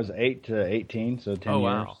 From when I was 8 to 18, so 10 years. Oh,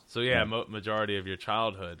 wow. So, yeah, majority of your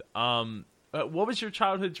childhood. What was your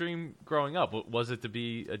childhood dream growing up? Was it to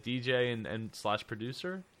be a DJ and /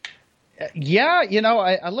 producer? Yeah,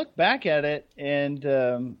 I look back at it,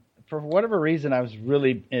 and for whatever reason, I was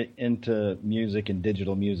really into music and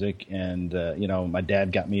digital music, and my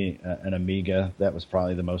dad got me an Amiga. That was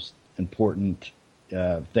probably the most important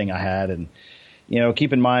thing I had. And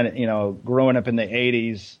keep in mind, growing up in the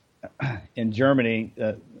 80s in Germany,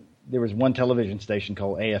 there was one television station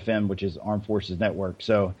called AFM, which is Armed Forces Network.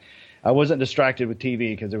 So I wasn't distracted with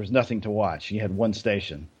TV because there was nothing to watch. You had one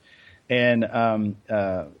station, and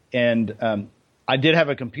I did have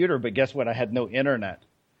a computer, but guess what? I had no internet.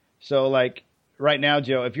 So, like, right now,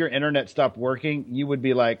 Joe, if your internet stopped working, you would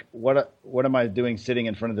be like, what am I doing sitting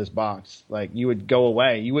in front of this box? Like, you would go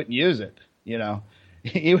away. You wouldn't use it,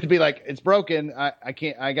 You would be like, it's broken. I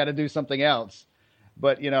can't. I got to do something else.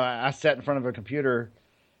 But, I sat in front of a computer,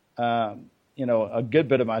 a good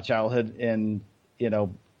bit of my childhood in,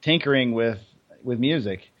 tinkering with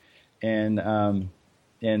music. And I've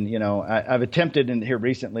attempted in here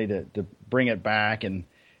recently to bring it back and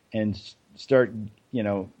start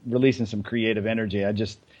releasing some creative energy.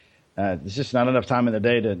 There's just not enough time in the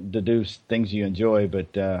day to do things you enjoy.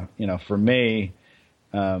 But, for me,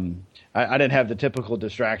 I didn't have the typical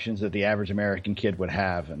distractions that the average American kid would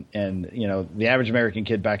have. And the average American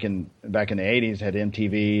kid back in the 80s had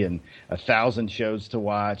MTV and 1,000 shows to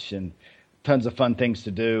watch and tons of fun things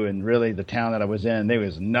to do. And really the town that I was in, there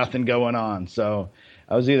was nothing going on. So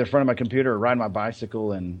I was either in front of my computer or riding my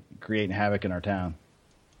bicycle and creating havoc in our town.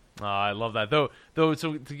 Oh, I love that. Though,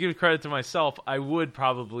 so to give credit to myself, I would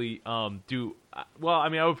probably I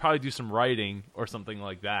would probably do some writing or something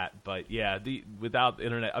like that. But yeah, without the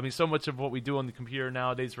internet, I mean, so much of what we do on the computer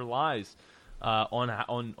nowadays relies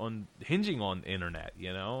on hinging on internet.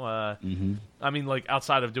 I mean, like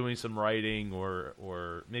outside of doing some writing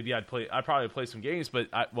or maybe I'd probably play some games, but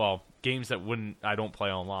games that I don't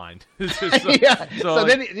play online. So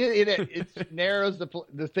then it narrows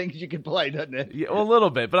the things you can play, doesn't it? Yeah, well, a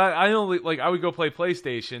little bit, but I only I would go play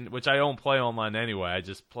PlayStation, which I don't play online anyway. I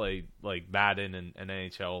just play like Madden and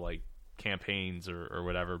NHL like campaigns or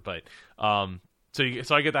whatever. But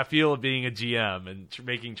so I get that feel of being a GM and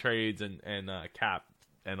making trades and cap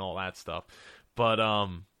and all that stuff. But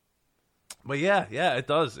yeah, it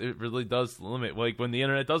does. It really does limit. Like when the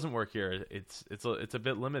internet doesn't work here, it's a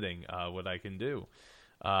bit limiting what I can do.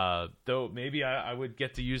 Though maybe I would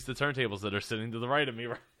get to use the turntables that are sitting to the right of me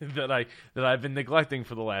that I've been neglecting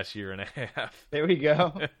for the last year and a half. There we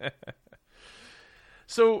go.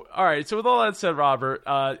 So all right. So with all that said, Robert,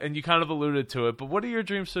 and you kind of alluded to it, but what do your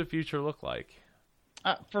dreams for the future look like?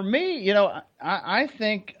 For me, I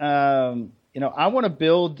think I want to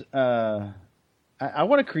build. I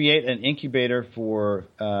want to create an incubator for,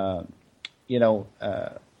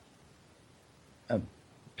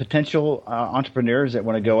 potential entrepreneurs that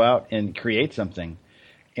want to go out and create something,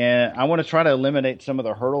 and I want to try to eliminate some of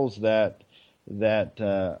the hurdles that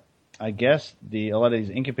I guess a lot of these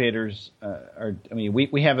incubators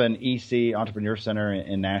we have an EC Entrepreneur Center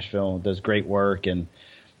in Nashville, does great work,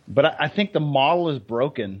 but I think the model is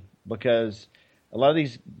broken because a lot of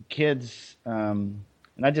these kids, and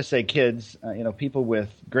I just say kids, people with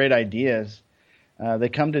great ideas, they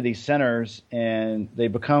come to these centers and they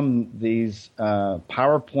become these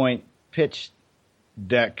PowerPoint pitch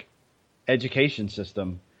deck education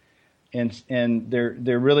system, and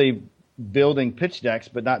they're really building pitch decks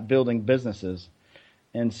but not building businesses.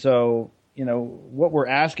 And so what we're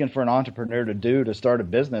asking for an entrepreneur to do to start a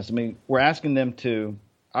business, we're asking them to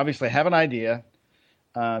obviously have an idea,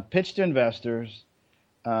 pitch to investors,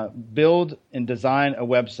 build and design a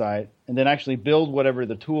website, and then actually build whatever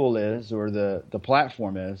the tool is or the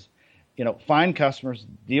platform is, find customers,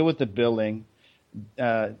 deal with the billing,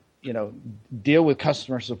 deal with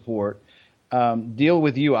customer support, deal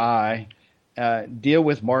with UI, deal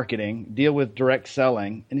with marketing, deal with direct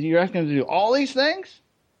selling. And you're asking them to do all these things?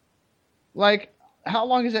 Like, how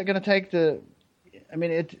long is that going to take to,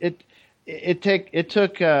 it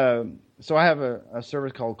took, so I have a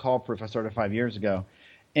service called Call Proof I started 5 years ago.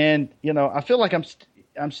 And, I feel like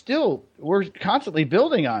we're constantly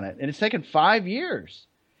building on it, and it's taken 5 years.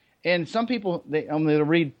 And some people, they'll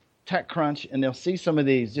read TechCrunch and they'll see some of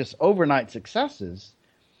these just overnight successes,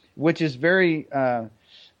 which is very,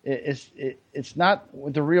 it's not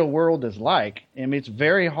what the real world is like. It's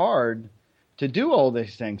very hard to do all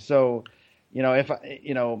these things. So,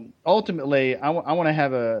 ultimately I want to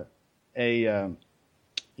have a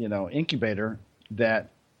incubator that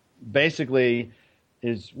basically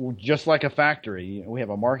is just like a factory. We have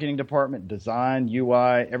a marketing department, design,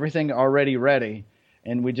 UI, everything already ready.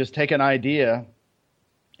 And we just take an idea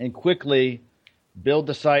and quickly build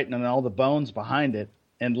the site and all the bones behind it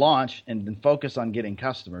and launch and then focus on getting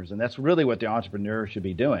customers. And that's really what the entrepreneur should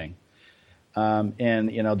be doing.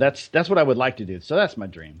 That's what I would like to do. So that's my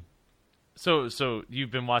dream. So you've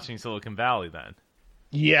been watching Silicon Valley then?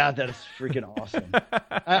 Yeah, that is freaking awesome.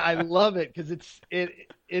 I love it because it's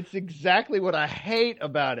exactly what I hate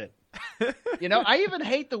about it. I even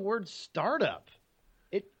hate the word startup.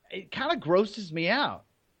 It kind of grosses me out.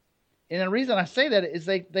 And the reason I say that is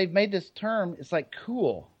they've made this term, it's like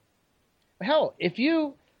cool. Hell, if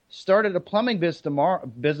you started a plumbing business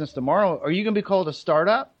tomorrow, are you going to be called a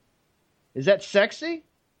startup? Is that sexy?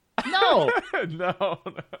 No.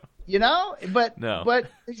 No. But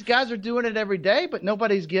these guys are doing it every day, but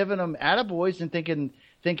nobody's giving them attaboys and thinking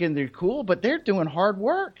they're cool, but they're doing hard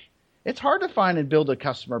work. It's hard to find and build a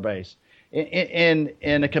customer base in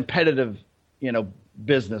a competitive,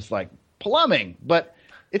 business like plumbing, but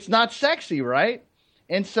it's not sexy, right?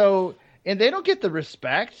 And they don't get the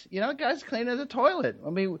respect. Guy's cleaning the toilet.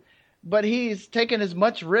 But he's taken as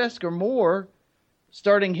much risk or more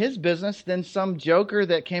starting his business than some joker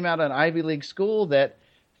that came out of an Ivy League school that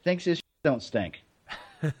thinks his shit don't stink.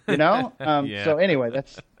 Yeah. So anyway,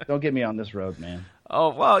 don't get me on this road, man.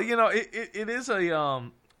 Oh, well, it is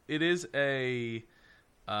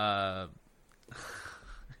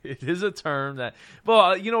it is a term that,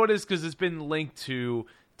 well, you know what it is, because it's been linked to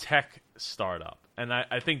tech startup. And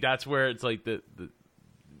I think that's where it's like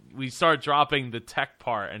we start dropping the tech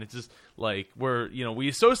part, and it's just like we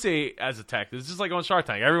associate as a tech. It's just like on Shark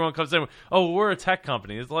Tank. Everyone comes in, oh, we're a tech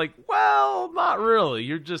company. It's like, well, not really.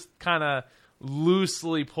 You're just kind of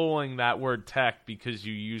loosely pulling that word tech because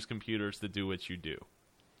you use computers to do what you do.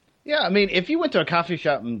 Yeah, if you went to a coffee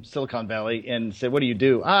shop in Silicon Valley and said, what do you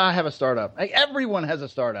do? I have a startup. Like, everyone has a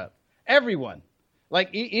startup. Everyone.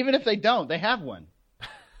 Like, even if they don't, they have one.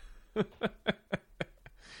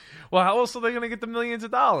 Well, how else are they going to get the millions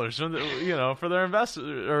of dollars from for their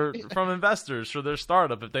investors or from investors for their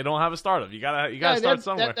startup if they don't have a startup? You gotta start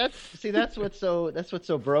somewhere. That's what's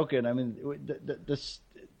so broken.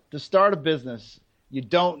 To start a business, you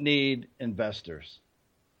don't need investors.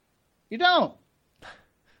 You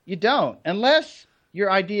don't, unless your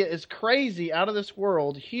idea is crazy, out of this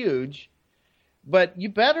world, huge. But you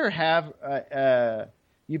better have a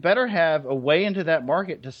way into that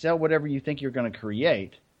market to sell whatever you think you're going to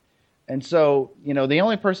create. And so, the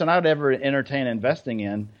only person I would ever entertain investing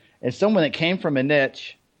in is someone that came from a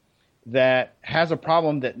niche that has a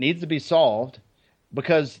problem that needs to be solved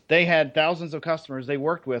because they had thousands of customers they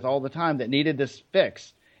worked with all the time that needed this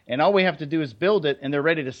fix. And all we have to do is build it, and they're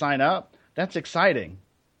ready to sign up. That's exciting,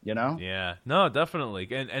 Yeah, no, definitely.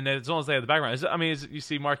 And as long as they have the background. You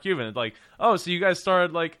see Mark Cuban, it's like, oh, so you guys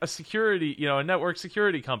started like a security, a network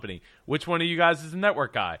security company. Which one of you guys is the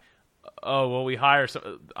network guy? Oh, well, we hire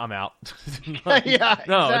I'm out. Yeah, no,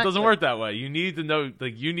 exactly. It doesn't work that way. You need to know,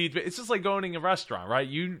 it's just like going to a restaurant, right?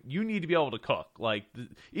 You need to be able to cook. Like,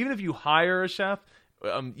 even if you hire a chef,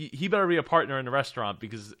 he better be a partner in the restaurant,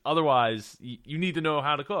 because otherwise you need to know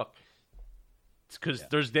how to cook. Because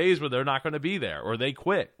there's days where they're not going to be there, or they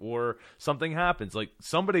quit, or something happens. Like,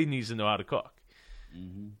 somebody needs to know how to cook.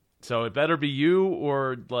 Mm-hmm. So it better be you,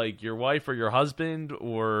 or like your wife or your husband,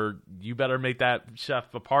 or you better make that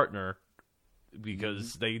chef a partner,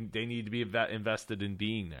 because they need to be invested in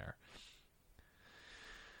being there.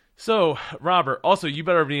 So, Robert, also, you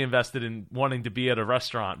better be invested in wanting to be at a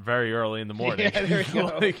restaurant very early in the morning. Yeah, there you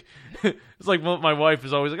go. Like, it's like my wife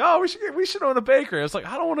is always like, "Oh, we should own a bakery." It's like,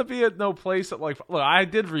 I don't want to be at no place that, like, look, I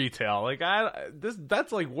did retail. Like,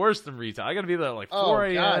 that's like worse than retail. I got to be there at like 4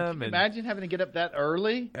 a.m. God. Can you imagine having to get up that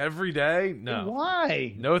early every day? No.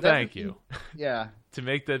 Why? No, thank you. Yeah. To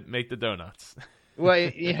make the donuts.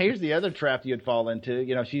 Well, here's the other trap you'd fall into.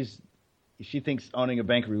 You know, she thinks owning a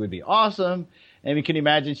bakery would be awesome. I mean, can you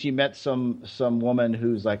imagine she met some woman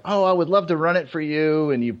who's like, "Oh, I would love to run it for you,"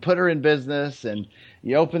 and you put her in business, and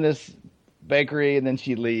you open this bakery, and then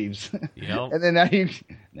she leaves. Yep. And then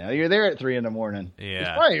now you're there at 3 a.m. Yeah, it's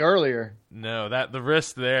probably earlier. No, that the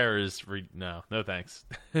risk there is no thanks,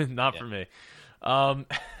 not for me.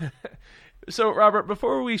 So, Robert,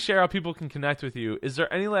 before we share how people can connect with you, is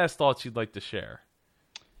there any last thoughts you'd like to share?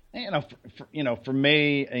 For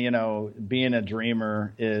me, being a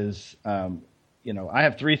dreamer is, I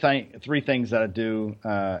have three things that I do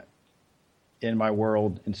in my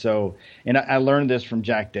world, and I learned this from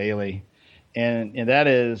Jack Daly, and that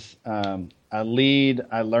is, I lead,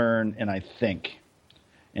 I learn, and I think.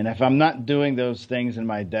 And if I'm not doing those things in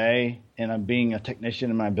my day, and I'm being a technician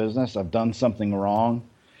in my business, I've done something wrong.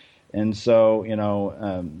 And so,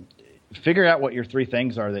 figure out what your three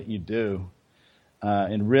things are that you do,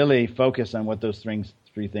 and really focus on what those three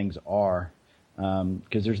things are.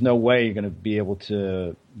 Because there's no way you're going to be able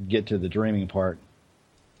to get to the dreaming part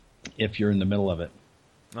if you're in the middle of it.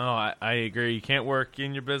 No, I agree. You can't work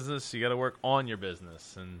in your business. You got to work on your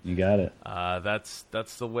business, and you got it. That's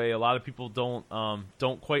the way a lot of people don't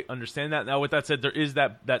quite understand that. Now, with that said, there is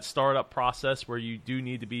that startup process where you do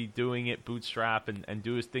need to be doing it bootstrap and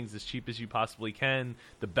do things as cheap as you possibly can.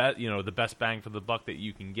 The best bang for the buck that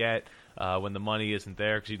you can get when the money isn't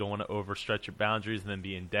there, because you don't want to overstretch your boundaries and then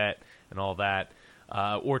be in debt and all that.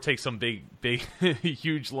 Or take some big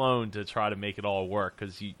huge loan to try to make it all work,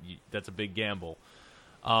 because that's a big gamble.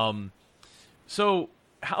 So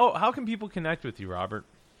how can people connect with you, Robert?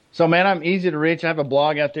 So, man, I'm easy to reach. I have a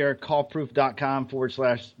blog out there,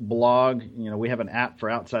 callproof.com/blog. We have an app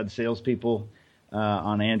for outside salespeople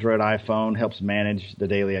on Android, iPhone, helps manage the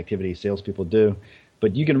daily activities salespeople do.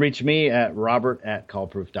 But you can reach me at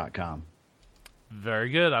robert@callproof.com.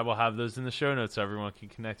 Very good. I will have those in the show notes so everyone can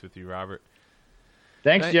connect with you, Robert.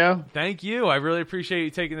 Thanks, Joe. Thank you. I really appreciate you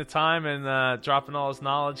taking the time and dropping all this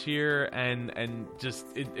knowledge here. And just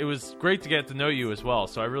it was great to get to know you as well.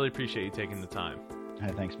 So I really appreciate you taking the time.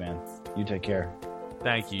 Hey, thanks, man. You take care.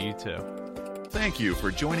 Thank you. You too. Thank you for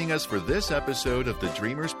joining us for this episode of the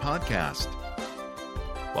Dreamers Podcast.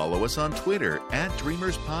 Follow us on Twitter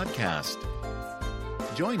 @Dreamers Podcast.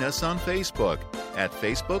 Join us on Facebook at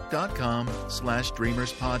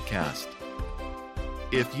facebook.com/Dreamers Podcast.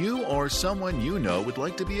 If you or someone you know would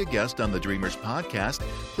like to be a guest on the Dreamers Podcast,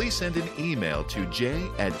 please send an email to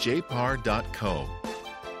j@jpar.co.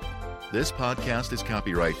 This podcast is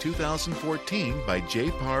copyright 2014 by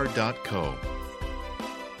jpar.co.